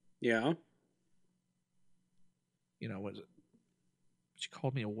head. Yeah. Was it? She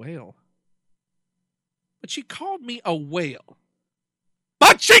called me a whale. But she called me a whale.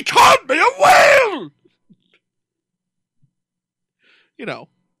 But she called me a whale!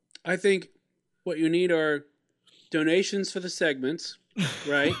 I think what you need are donations for the segments,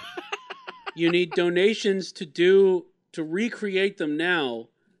 right? You need donations to recreate them now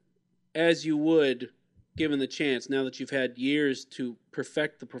as you would given the chance, now that you've had years to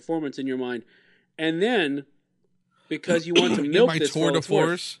perfect the performance in your mind. And then, because you want to milk my this tour de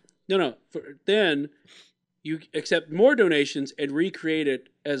force. Then you accept more donations and recreate it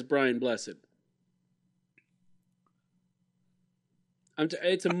as Brian Blessed.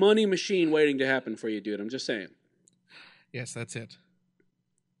 It's a money machine waiting to happen for you, dude. I'm just saying. Yes, that's it.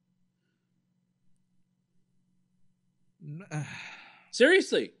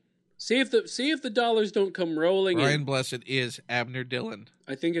 Seriously, see if the dollars don't come rolling in. Brian Blessed is Abner Dillon.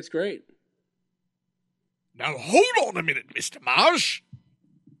 I think it's great. Now hold on a minute, Mr. Marsh.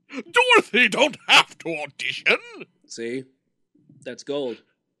 Dorothy don't have to audition. See, that's gold.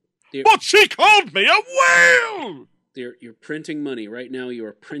 But she called me a whale. You're printing money right now. You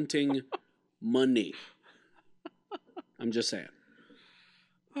are printing money. I'm just saying.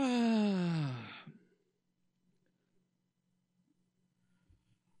 Are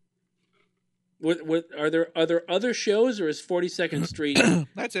there other shows, or is 42nd Street?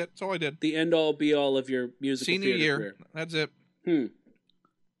 That's it. That's all I did. The end all be all of your musical senior year career? That's it.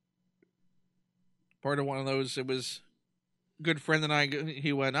 Part of one of those. It was a good friend and I.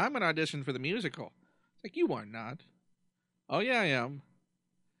 He went, "I'm an audition for the musical." It's like, you are not. Oh yeah, I am.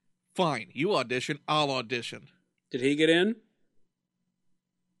 Fine, you audition. I'll audition. Did he get in?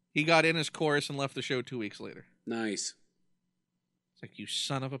 He got in his chorus and left the show 2 weeks later. Nice. It's like, you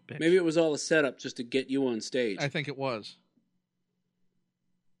son of a bitch. Maybe it was all a setup just to get you on stage. I think it was.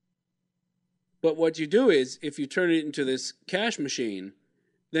 But what you do is, if you turn it into this cash machine,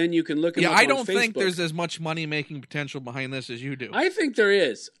 then you can look at I don't think there's as much money-making potential behind this as you do. I think there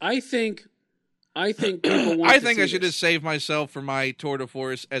is. I think people want I to think see I should this. just save myself for my tour de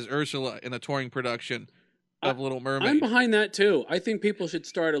force as Ursula in the touring production of Little Mermaid. I'm behind that too. I think people should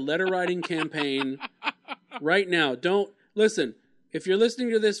start a letter writing campaign right now. Listen, if you're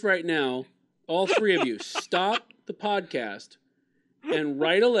listening to this right now, all three of you, stop the podcast and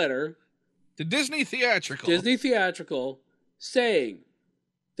write a letter to Disney Theatrical saying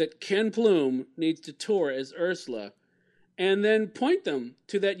that Ken Plume needs to tour as Ursula, and then point them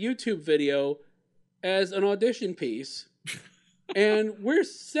to that YouTube video as an audition piece, and we're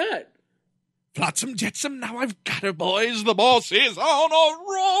set. Flotsam jetsam, now I've got her, boys. The boss is on a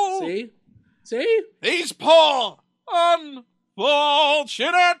roll. See? These poor, unfortunate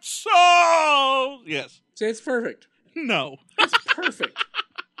souls. Yes. See, it's perfect. No. It's perfect.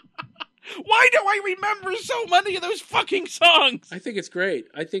 Why do I remember so many of those fucking songs? I think it's great.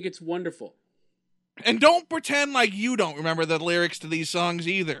 I think it's wonderful. And don't pretend like you don't remember the lyrics to these songs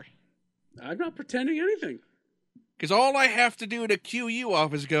either. I'm not pretending anything. Because all I have to do to cue you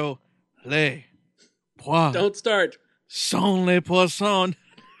off is go, les poissons. Don't start. Sont les poissons.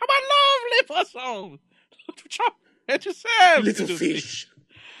 Oh, my lovely poissons. Little fish.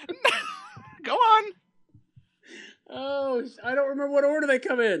 Go on. Oh, I don't remember what order they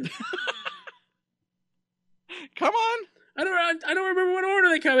come in. Come on. I don't remember what order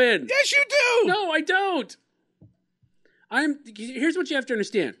they come in. Yes, you do. No, I don't. Here's what you have to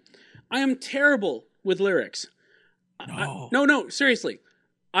understand. I am terrible with lyrics. No. No, seriously.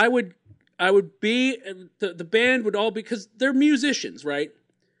 I would be, the band would all be, because they're musicians, right?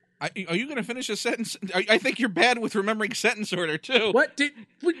 Are you going to finish a sentence? I think you're bad with remembering sentence order, too. What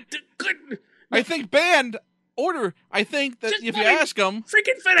I think band order. I think that if you ask them...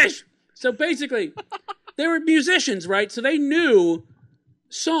 Freaking finish! So basically, they were musicians, right? So they knew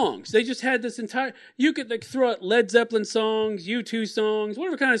songs. They just had this entire... You could like throw out Led Zeppelin songs, U2 songs,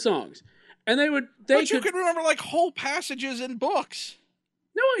 whatever kind of songs. And you could remember like whole passages in books.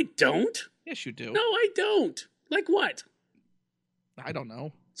 No, I don't. Yes, you do. No, I don't. Like what? I don't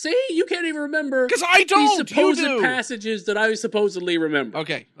know. See, you can't even remember because I don't. These supposed passages that I supposedly remember.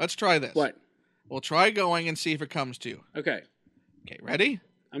 Okay, let's try this. What? We'll try going and see if it comes to you. Okay. Okay, ready?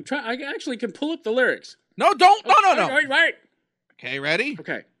 I'm trying. I actually can pull up the lyrics. No, don't. No. Right. Okay, ready?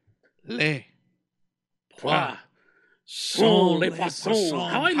 Okay. Les poissons, les poissons.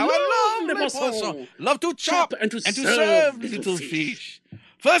 How I love les poissons. Love to chop and to serve little fish.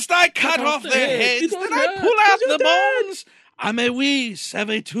 First I cut off their heads, then I pull out the bones. Ah mais oui, ça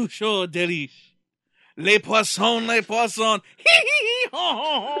va toujours délice. Les poissons, les poissons. Hee ho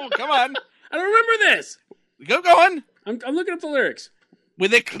ho ho. Come on. I don't remember this. Go going. I'm looking up the lyrics.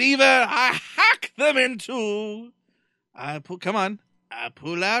 With a cleaver, I hack them in two. I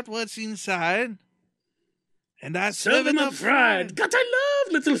pull out what's inside. And I serve them up fried. God, I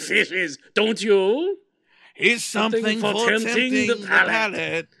love little fishes, don't you? Here's something for tempting the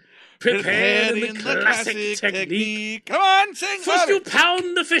palate. Prepared in the classic technique. Come on, sing. First you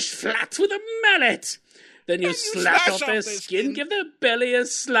pound the fish flat with a mallet. Then you slash off their skin, give their belly a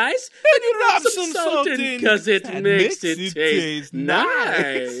slice. Then you rub some salt in, because it makes it taste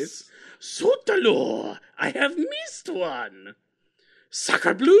nice. Titular, I have missed one.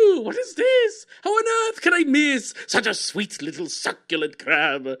 Sacre bleu, what is this? How on earth can I miss such a sweet little succulent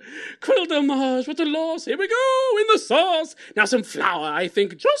crab? Quelle dommage, what a loss. Here we go, in the sauce. Now some flour, I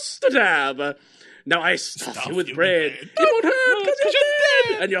think, just a dab. Now I stuff you with bread. It won't hurt, because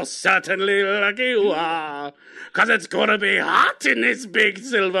you're dead. And you're certainly lucky you are. Because it's gonna be hot in this big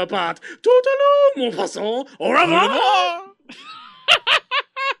silver pot. Toutaloup, mon poisson, au revoir.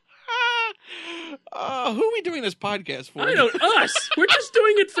 Who are we doing this podcast for? I don't. Us. We're just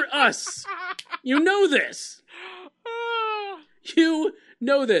doing it for us. You know this. You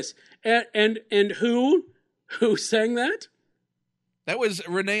know this. And who sang that? That was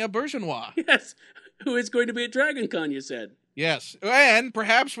Renee Bergenois. Yes. Who is going to be at Dragon Con, you said. Yes. And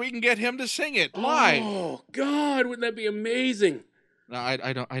perhaps we can get him to sing it live. Oh, God, wouldn't that be amazing? No,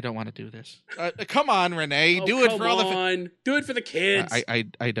 I don't want to do this. Come on, Renee. Do it for all the... Do it for the kids. I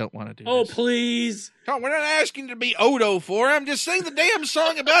don't want to do this. Oh, please. Come on, we're not asking to be Odo for him. Just sing the damn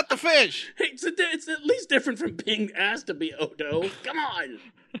song about the fish. Hey, it's at least different from being asked to be Odo. Come on.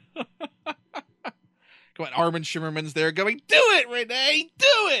 Come on, Armin Shimmerman's there going, do it, Renee. Do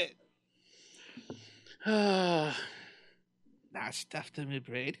it. Now stuff them with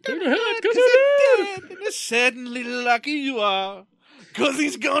bread. Certainly lucky you are. Because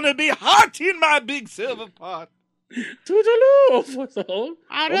he's going to be hot in my big silver pot. Toodaloo, poisson. Au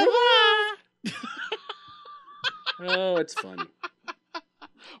revoir. Oh, it's fun.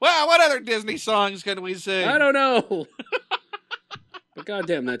 Well, what other Disney songs can we sing? I don't know. But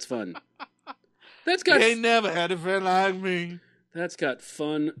goddamn, that's fun. They never had a friend like me. That's got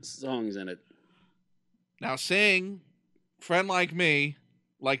fun songs in it. Now sing Friend Like Me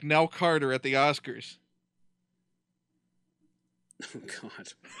like Nell Carter at the Oscars. Oh,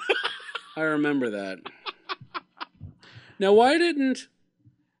 God. I remember that. Now, why didn't...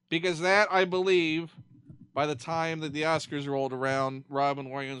 Because that, I believe, by the time that the Oscars rolled around,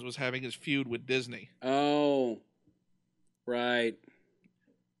 Robin Williams was having his feud with Disney. Oh. Right.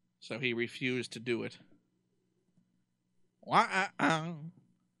 So he refused to do it. Come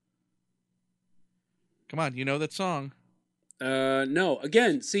on, you know that song. No.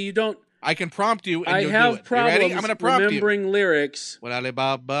 Again, see, you don't... I can prompt you, and you'll do it. I have problems I'm going to prompt remembering lyrics. When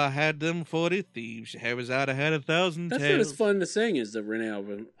Alibaba had them 40 thieves, hair was out ahead 1,000 That's tails. not as fun to sing as the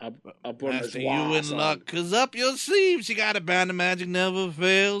Renee Master, you in luck, 'cause up your sleeves, you got a band of magic never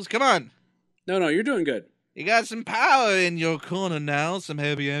fails. Come on. No, you're doing good. You got some power in your corner now, some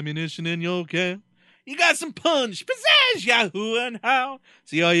heavy ammunition in your camp. You got some punch, pizzazz, yahoo, and how.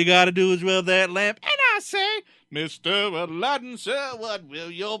 See, all you got to do is rub that lamp, and I say... Mr. Aladdin, sir, what will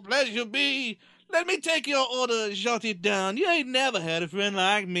your pleasure be? Let me take your order, jot it down. You ain't never had a friend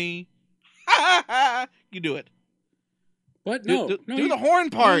like me. Ha ha ha! You do it. What? No. Do the horn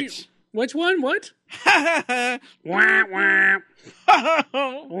parts. Which one? What? Ha ha ha! Wah wah.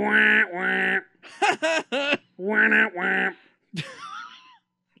 Wah wah. Wah wah.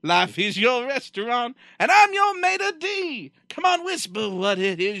 Life is your restaurant, and I'm your maitre d'. Come on, whisper what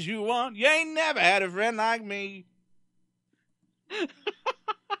it is you want. You ain't never had a friend like me.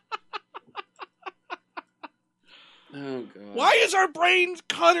 Oh, God. Why is our brain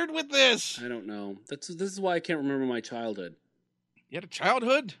cluttered with this? I don't know. This is why I can't remember my childhood. You had a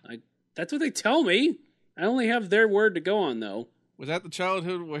childhood? That's what they tell me. I only have their word to go on, though. Was that the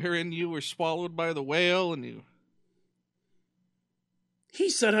childhood wherein you were swallowed by the whale and you... He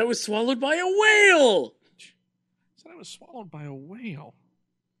said I was swallowed by a whale! He said I was swallowed by a whale.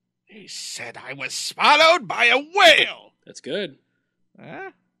 He said I was swallowed by a whale! That's good.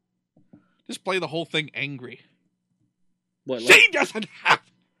 Huh? Just play the whole thing angry. What? She doesn't have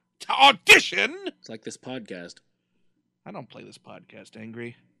to audition! It's like this podcast. I don't play this podcast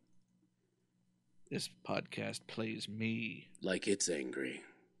angry. This podcast plays me. Like it's angry.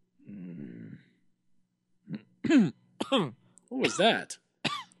 What What was that?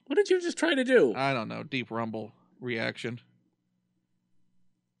 What did you just try to do? I don't know. Deep rumble reaction.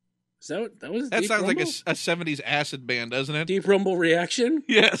 Is that was That Deep sounds like Rumble? a 70s acid band, doesn't it? Deep Rumble reaction?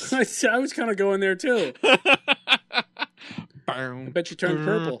 Yes. I was kind of going there too. I bet you turned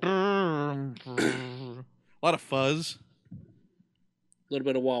purple. A lot of fuzz. A little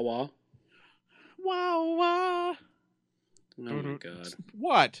bit of wah-wah. Wow, wow. Oh my God.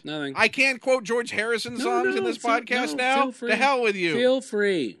 What? Nothing. I can't quote George Harrison songs in this podcast now? Feel free. To hell with you. Feel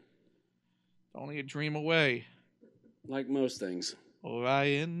free. Only a dream away. Like most things.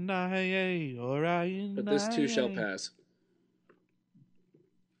 Orion, Orion. But this too shall pass.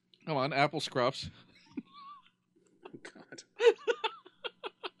 Come on, apple scruffs.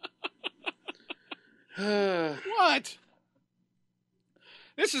 God. What?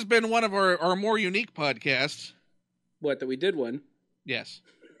 This has been one of our more unique podcasts. What, that we did one? Yes.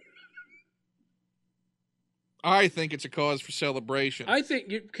 I think it's a cause for celebration. I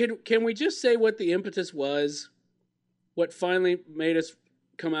think can we just say what the impetus was? What finally made us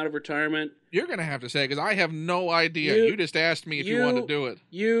come out of retirement? You're going to have to say, because I have no idea. You just asked me if you wanted to do it.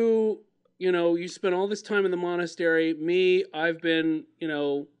 You spent all this time in the monastery. Me, I've been,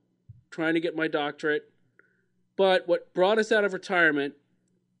 trying to get my doctorate. But what brought us out of retirement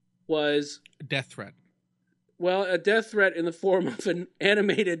was... A death threat. Well, a death threat in the form of an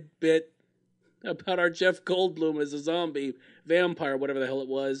animated bit about our Jeff Goldblum as a zombie vampire, whatever the hell it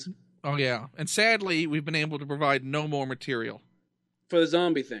was. Oh, yeah. And sadly, we've been able to provide no more material. For the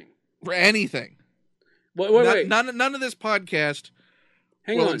zombie thing. For anything. Wait. None of this podcast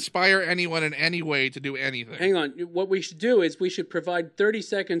will inspire anyone in any way to do anything. Hang on. What we should do is we should provide 30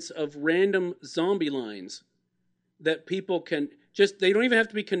 seconds of random zombie lines that people can just, they don't even have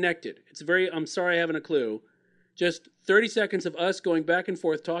to be connected. It's I'm sorry I haven't a clue. Just 30 seconds of us going back and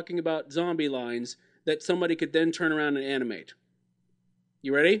forth talking about zombie lines that somebody could then turn around and animate.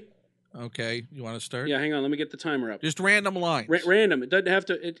 You ready? Okay. You want to start? Yeah, hang on. Let me get the timer up. Just random lines. Random. It doesn't have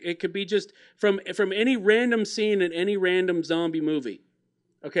to, it could be just from any random scene in any random zombie movie.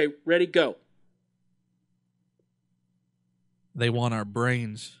 Okay, ready, go. They want our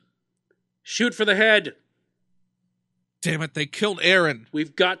brains. Shoot for the head. Damn it, they killed Aaron.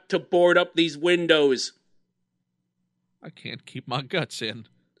 We've got to board up these windows. I can't keep my guts in.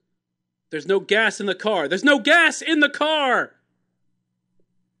 There's no gas in the car. There's no gas in the car!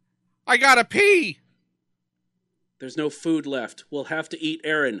 I gotta pee! There's no food left. We'll have to eat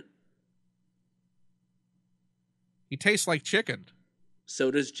Aaron. He tastes like chicken. So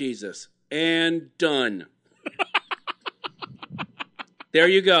does Jesus. And done. There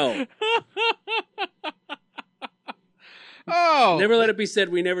you go. Oh! Never let it be said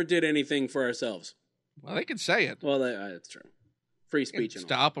we never did anything for ourselves. Well, they can say it. Well, that's true. Free speech. And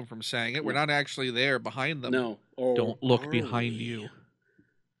stop them from saying it. We're not actually there behind them. No. Don't look behind you.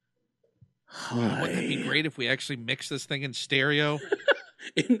 Hi. Wouldn't it be great if we actually mix this thing in stereo?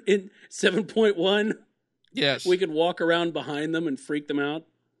 in 7.1? Yes. We could walk around behind them and freak them out.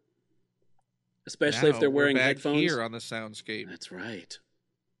 Especially if they're wearing we're back headphones. Here on the soundscape. That's right.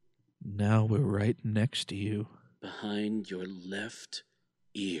 Now we're right next to you. Behind your left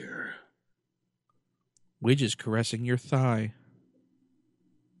ear. Widgett's caressing your thigh.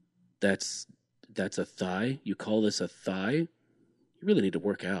 That's a thigh? You call this a thigh? You really need to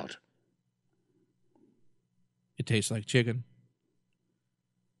work out. It tastes like chicken.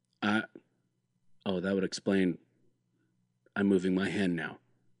 Oh, that would explain. I'm moving my hand now.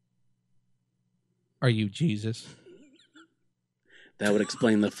 Are you Jesus? That would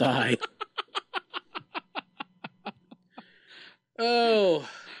explain the thigh. Oh.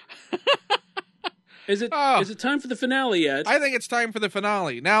 Is it time for the finale yet? I think it's time for the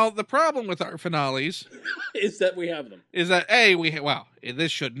finale. Now, the problem with our finales is that we have them. Is that,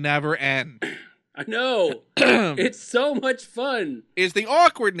 this should never end. I know. It's so much fun. Is the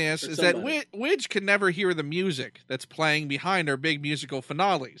awkwardness is that Widge can never hear the music that's playing behind our big musical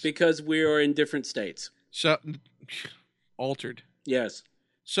finales. Because we are in different states. So, altered. Yes.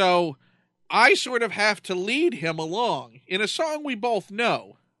 So, I sort of have to lead him along in a song we both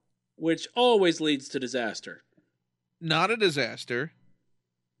know. Which always leads to disaster. Not a disaster.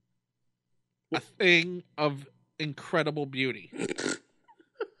 A thing of incredible beauty.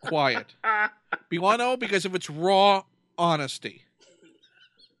 Quiet. You want to know? Because of its raw honesty.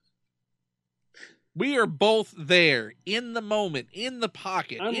 We are both there, in the moment, in the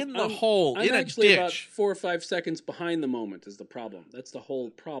pocket, in the hole, in a ditch. I'm actually about 4 or 5 seconds behind the moment is the problem. That's the whole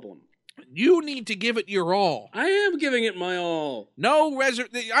problem. You need to give it your all. I am giving it my all. No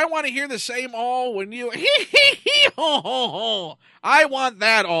I want to hear the same all when you... I want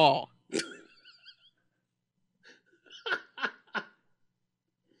that all.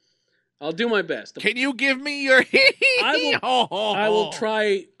 I'll do my best. Can you give me your... I will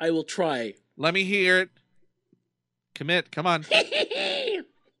try. I will try. Let me hear it. Commit. Come on.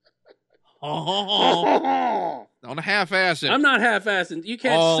 Don't half-ass it. I'm not half-assing. You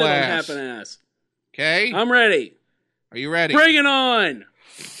can't All sit ass. on half an ass. Okay? I'm ready. Are you ready? Bring it on.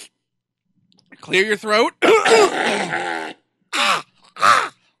 Clear your throat.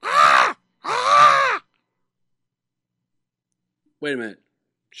 Wait a minute.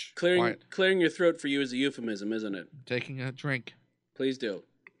 Clearing your throat for you is a euphemism, isn't it? Taking a drink. Please do.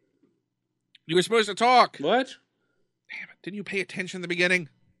 You were supposed to talk. What? Damn it. Didn't you pay attention in the beginning?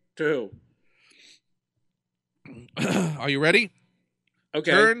 To who? Are you ready?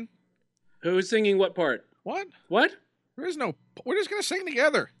 Okay. Turn. Who's singing what part? What? What? There is no... We're just going to sing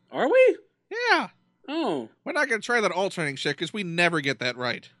together. Are we? Yeah. Oh. We're not going to try that alternating shit because we never get that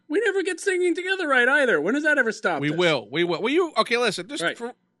right. We never get singing together right either. When does that ever stop? We will. Will you... Okay, listen. Just right.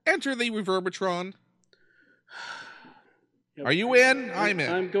 Enter the Reverbatron. Are you in? I'm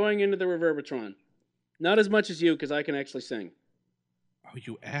in. I'm going into the Reverbatron. Not as much as you, because I can actually sing. Oh,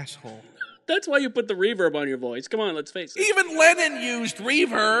 you asshole. That's why you put the reverb on your voice. Come on, let's face it. Even Lennon used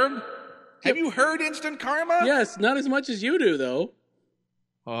reverb. Have you heard Instant Karma? Yes, not as much as you do, though.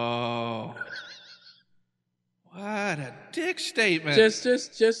 Oh. What a dick statement.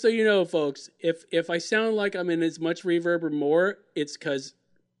 Just so you know, folks, if I sound like I'm in as much reverb or more, it's because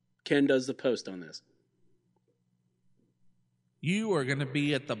Ken does the post on this. You are going to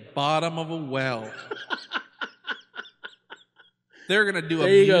be at the bottom of a well. They're going to do a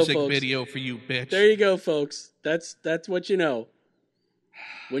music video for you, bitch. There you go, folks. That's what you know.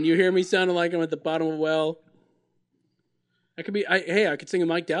 When you hear me sounding like I'm at the bottom of a well, I could sing a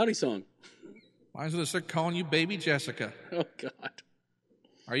Mike Dowdy song. Might as well start calling you Baby Jessica. Oh God.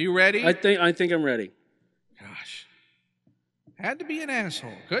 Are you ready? I think I'm ready. Gosh. Had to be an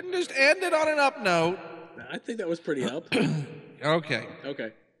asshole. Couldn't just end it on an up note. I think that was pretty up. Okay.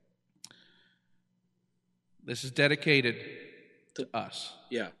 Okay. This is dedicated to us.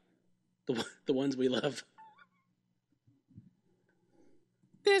 Yeah. The ones we love.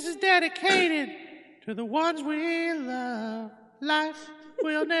 This is dedicated to the ones we love. Life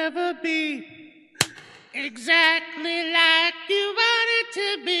will never be exactly like you want it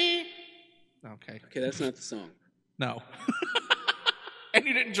to be. Okay. Okay, that's not the song. No. And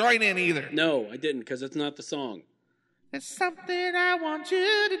you didn't join in either. No, I didn't, because it's not the song. It's something I want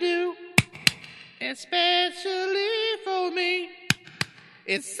you to do, especially for me.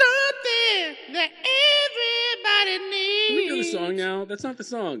 It's something that everybody needs. Can we do the song now? That's not the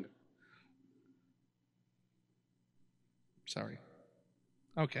song. Sorry.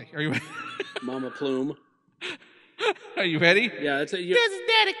 Okay, are you ready? Mama Plume. Are you ready? Yeah, that's it. This is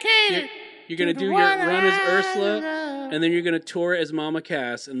dedicated. You're going to do your run as Ursula, and then you're going to tour as Mama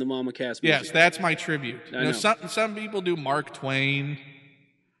Cass in the Mama Cass music. Yes, that's my tribute. I know. Some people do Mark Twain.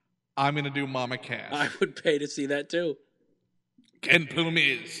 I'm going to do Mama Cass. I would pay to see that, too. Ken Plume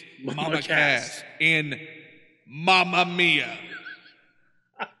is Mama Cass in Mamma Mia.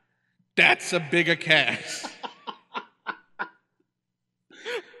 That's a bigger Cass.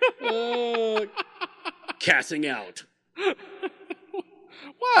 Cassing out.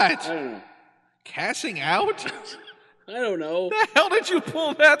 What? I don't know. Cassing out? I don't know. The hell did you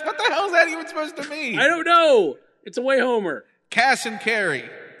pull that? What the hell is that even supposed to mean? I don't know. It's a way Homer. Cass and Carrie.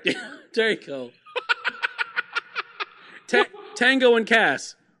 There you go. Tango and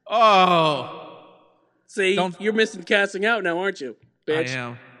Cass. Oh. See, you're missing Cassing out now, aren't you, bitch? I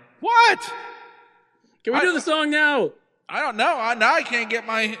am. What? Can we do the song now? I don't know. Now I can't get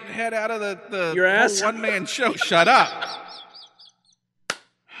my head out of the Your ass? whole one-man show. Shut up.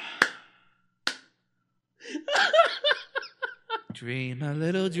 Dream a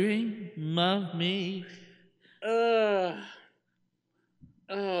little dream of me. Oh,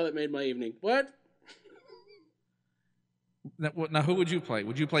 that made my evening. What? Now, who would you play?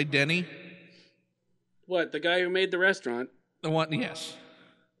 Would you play Denny? What, the guy who made the restaurant? The one, yes.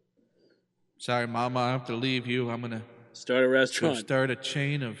 Sorry, Mama, I have to leave you. I'm going to Start a restaurant. start a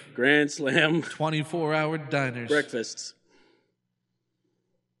chain of Grand Slam. 24-hour diners. Breakfasts.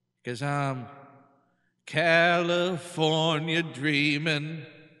 Because I'm California dreaming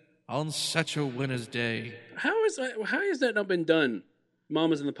on such a winter's day. How has that not been done?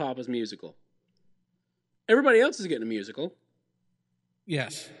 Mamas and the Papas musical. Everybody else is getting a musical.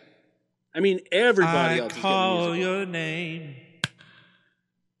 Yes. I mean, everybody else is getting a musical. I call musical. your name,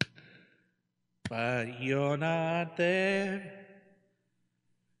 but you're not there.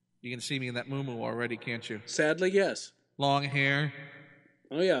 You can see me in that moo-moo already, can't you? Sadly, yes. Long hair.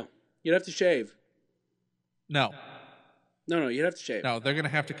 Oh, yeah. You'd have to shave. No. No, you'd have to shave. No, they're going to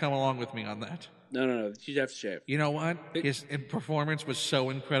have to come along with me on that. No. You'd have to shave. You know what? His performance was so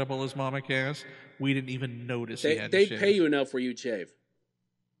incredible as Mama Cass, we didn't even notice he had to shave. They'd pay you enough where you'd shave.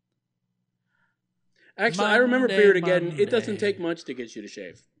 Actually, I remember Beard Again. It doesn't take much to get you to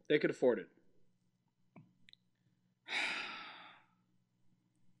shave. They could afford it.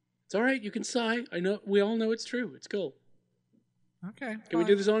 It's all right. You can sigh. I know. We all know it's true. It's cool. Okay. Can we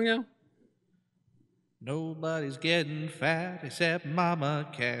do the song now? Nobody's getting fat except Mama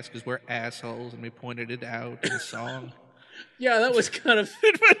Cass because we're assholes and we pointed it out in the song. Yeah, that was kind of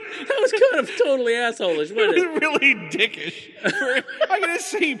totally asshole-ish, wasn't it? Really dickish. I'm going to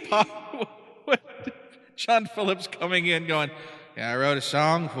see John Phillips coming in going, yeah, I wrote a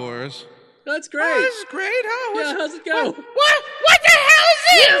song for us. That's great. Oh, this is great. Oh, how's it go? What the hell is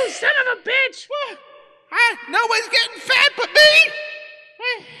this? You son of a bitch! What? Nobody's getting fat but me.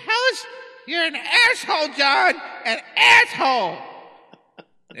 What the hell is... You're an asshole, John. An asshole.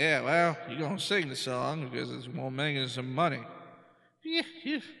 Yeah, well, you're going to sing the song because it won't make us some money. Yeah,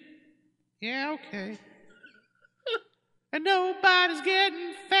 okay. And nobody's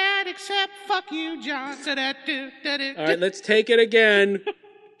getting fat except fuck you, John. All right, let's take it again.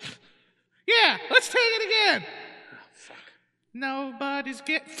 Yeah, let's take it again. Oh, fuck. Nobody's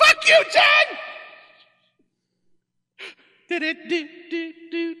getting... Fuck you, John!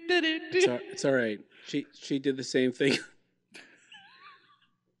 It's all right. She did the same thing.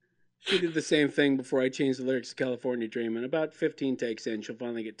 She did the same thing before I changed the lyrics to California Dreamin'. About 15 takes in, she'll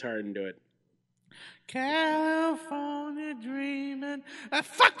finally get tired and do it. California Dreamin'.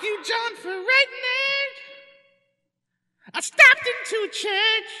 Fuck you, John, for writing it. I stopped into a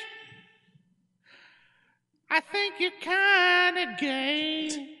church. I think you're kind of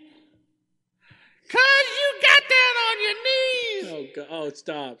gay. 'Cause you got down on your knees. Oh, God. Oh,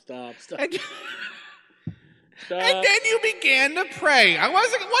 stop. And then you began to pray. I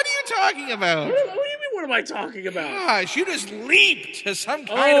wasn't... What are you talking about? What do you mean, what am I talking about? Gosh, you just leaped to some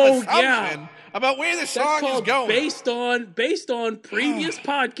kind of assumption about where the song is going. Based on previous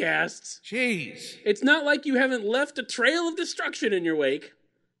podcasts. Jeez. It's not like you haven't left a trail of destruction in your wake.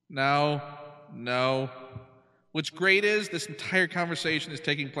 No. What's great is this entire conversation is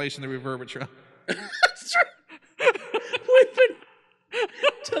taking place in the Reverbatron. That's true. We've been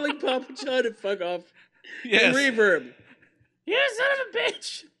telling Papa John to fuck off. Yes. In reverb. You son of a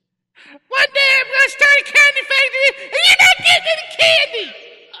bitch. One day I'm going to start a candy factory and you're not getting any candy.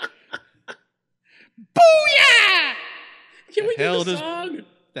 Booyah! Can we do the song?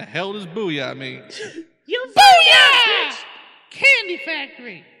 The hell does booyah mean? You booyah! Candy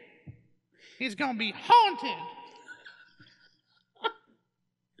factory. It's going to be haunted.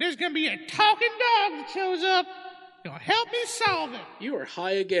 There's going to be a talking dog that shows up. You'll help me solve it. You are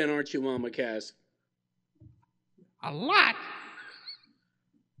high again, aren't you, Mama Cass? A lot.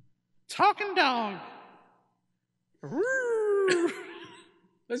 Talking dog.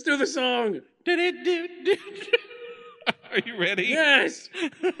 Let's do the song. Are you ready? Yes.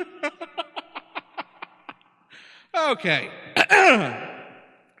 Okay.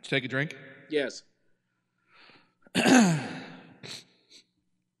 Let's take a drink. Yes.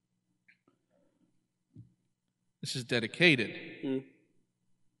 This is dedicated.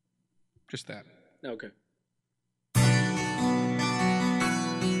 Just that. Okay.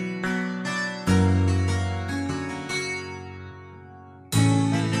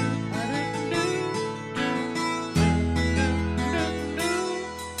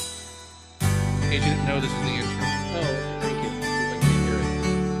 In case you didn't know, this is the intro. Oh, thank you. I can't hear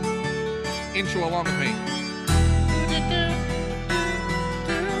it. Intro along with me.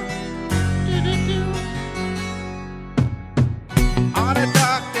 On a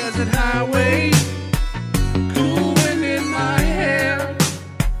dark desert highway, cool wind in my hair,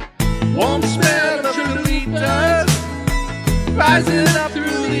 warm smell of cholitas rising up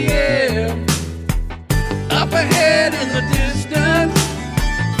through the air. Up ahead in the distance,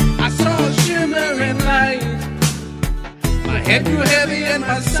 I saw a shimmering light. Head grew heavy and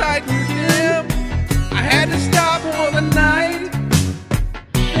my sight grew dim. I had to stop for the night.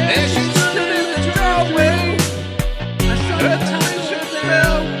 There she stood in the doorway. I saw the title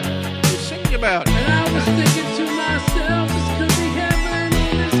bell, What's singing about? and I was thinking to myself, this could be heaven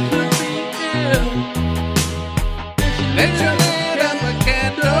or this could be hell. Then she lit up a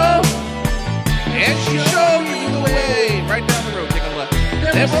candle and she showed me the way. Right down the road, take a left.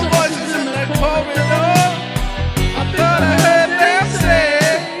 There were voices in the corridor. I thought I heard them say,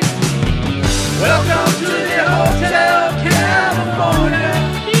 welcome to the Hotel California.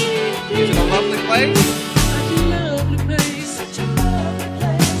 Is it a lovely place? Such a lovely place. Such a lovely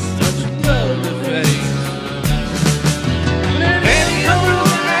place. Such a lovely place. Many a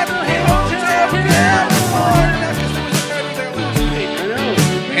room at the Hotel California. Because there was a party there last week. I know.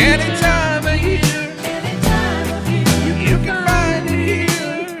 Any time of year, Any time of year. you can find it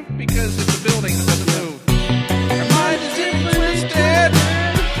here. Because it's a building that doesn't move. Her mind is twisted.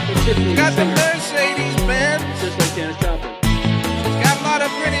 Tiffany Got the singer, Mercedes Benz. just like Janis Joplin. She's got a lot of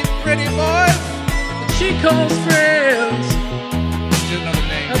pretty boys. She calls friends. She's another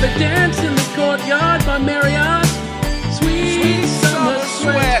name. How they dance in the courtyard by Marriott. Sweet summer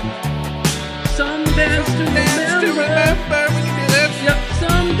sweat. Some dance to Dance to remember. remember when you do this. Yep,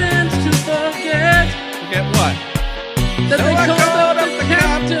 some dance to forget. Forget what? That So they I called called up the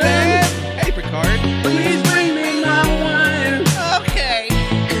captain. Hey, Picard. Please bring me my wine. Okay.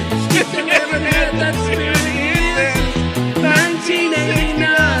 They haven't had that spirit since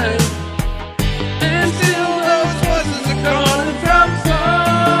 1989. And still those voices are calling from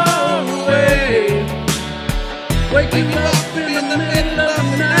far away. Waking up in the middle of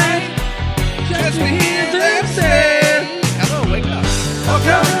the night just to hear them say, hello, wake up.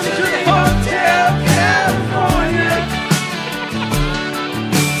 welcome to the Hotel California.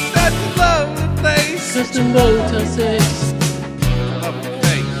 Such a lovely place. Custom Motel 6 Lovely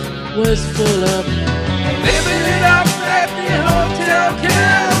face. was full of Living it up at the Hotel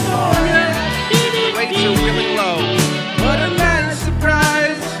California. Rates are really low. What a nice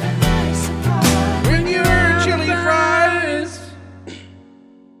surprise. Bring your chili fries.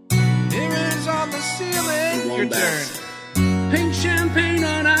 Mirrors on the ceiling. Your turn. pink champagne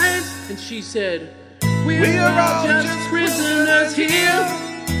on ice, and she said, We are all just prisoners here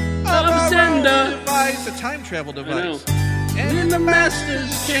of of our own Zenda. device, a time travel device. And in the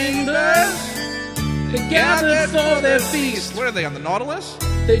master's chambers, they gathered for their feast. What are they, on the Nautilus?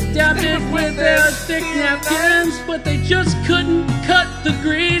 They dabbed it with their thick napkins, but they just couldn't cut the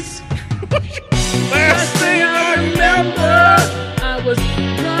grease. Last thing I remember, I was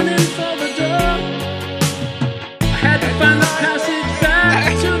running for the door. I had to find the passage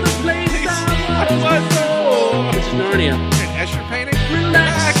back to the place I was before, which is Narnia. An Escher painting?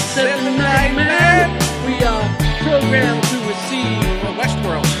 Relax, said the nightman. We are programmed to receive. Well,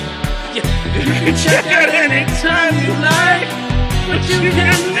 Westworld. Yeah. You can check out anytime you like, but you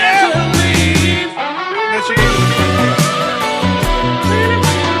can never leave. That's your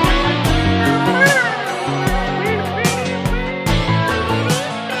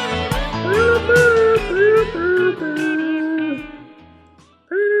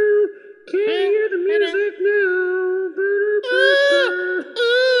Can't hear the music now.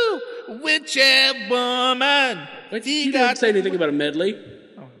 Widgett woman. You didn't say anything about a medley.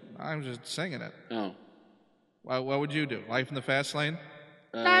 Oh, I'm just singing it. Oh. What would you do? Life in the fast lane?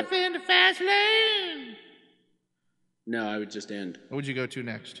 Life in the fast lane. No, I would just end. What would you go to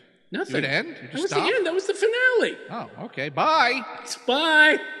next? Nothing. You would end? You That just was stop? the end. That was the finale. Oh, okay. Bye.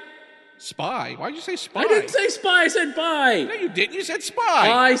 Spy. Spy. Why'd you say spy? I didn't say spy. I said bye. No, you didn't. You said spy.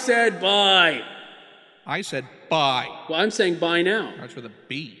 I said bye. I said bye. Well, I'm saying bye now. Starts with a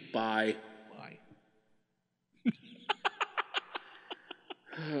B. Bye. Bye.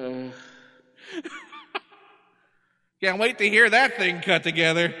 Can't wait to hear that thing cut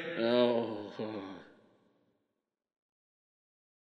together. Oh.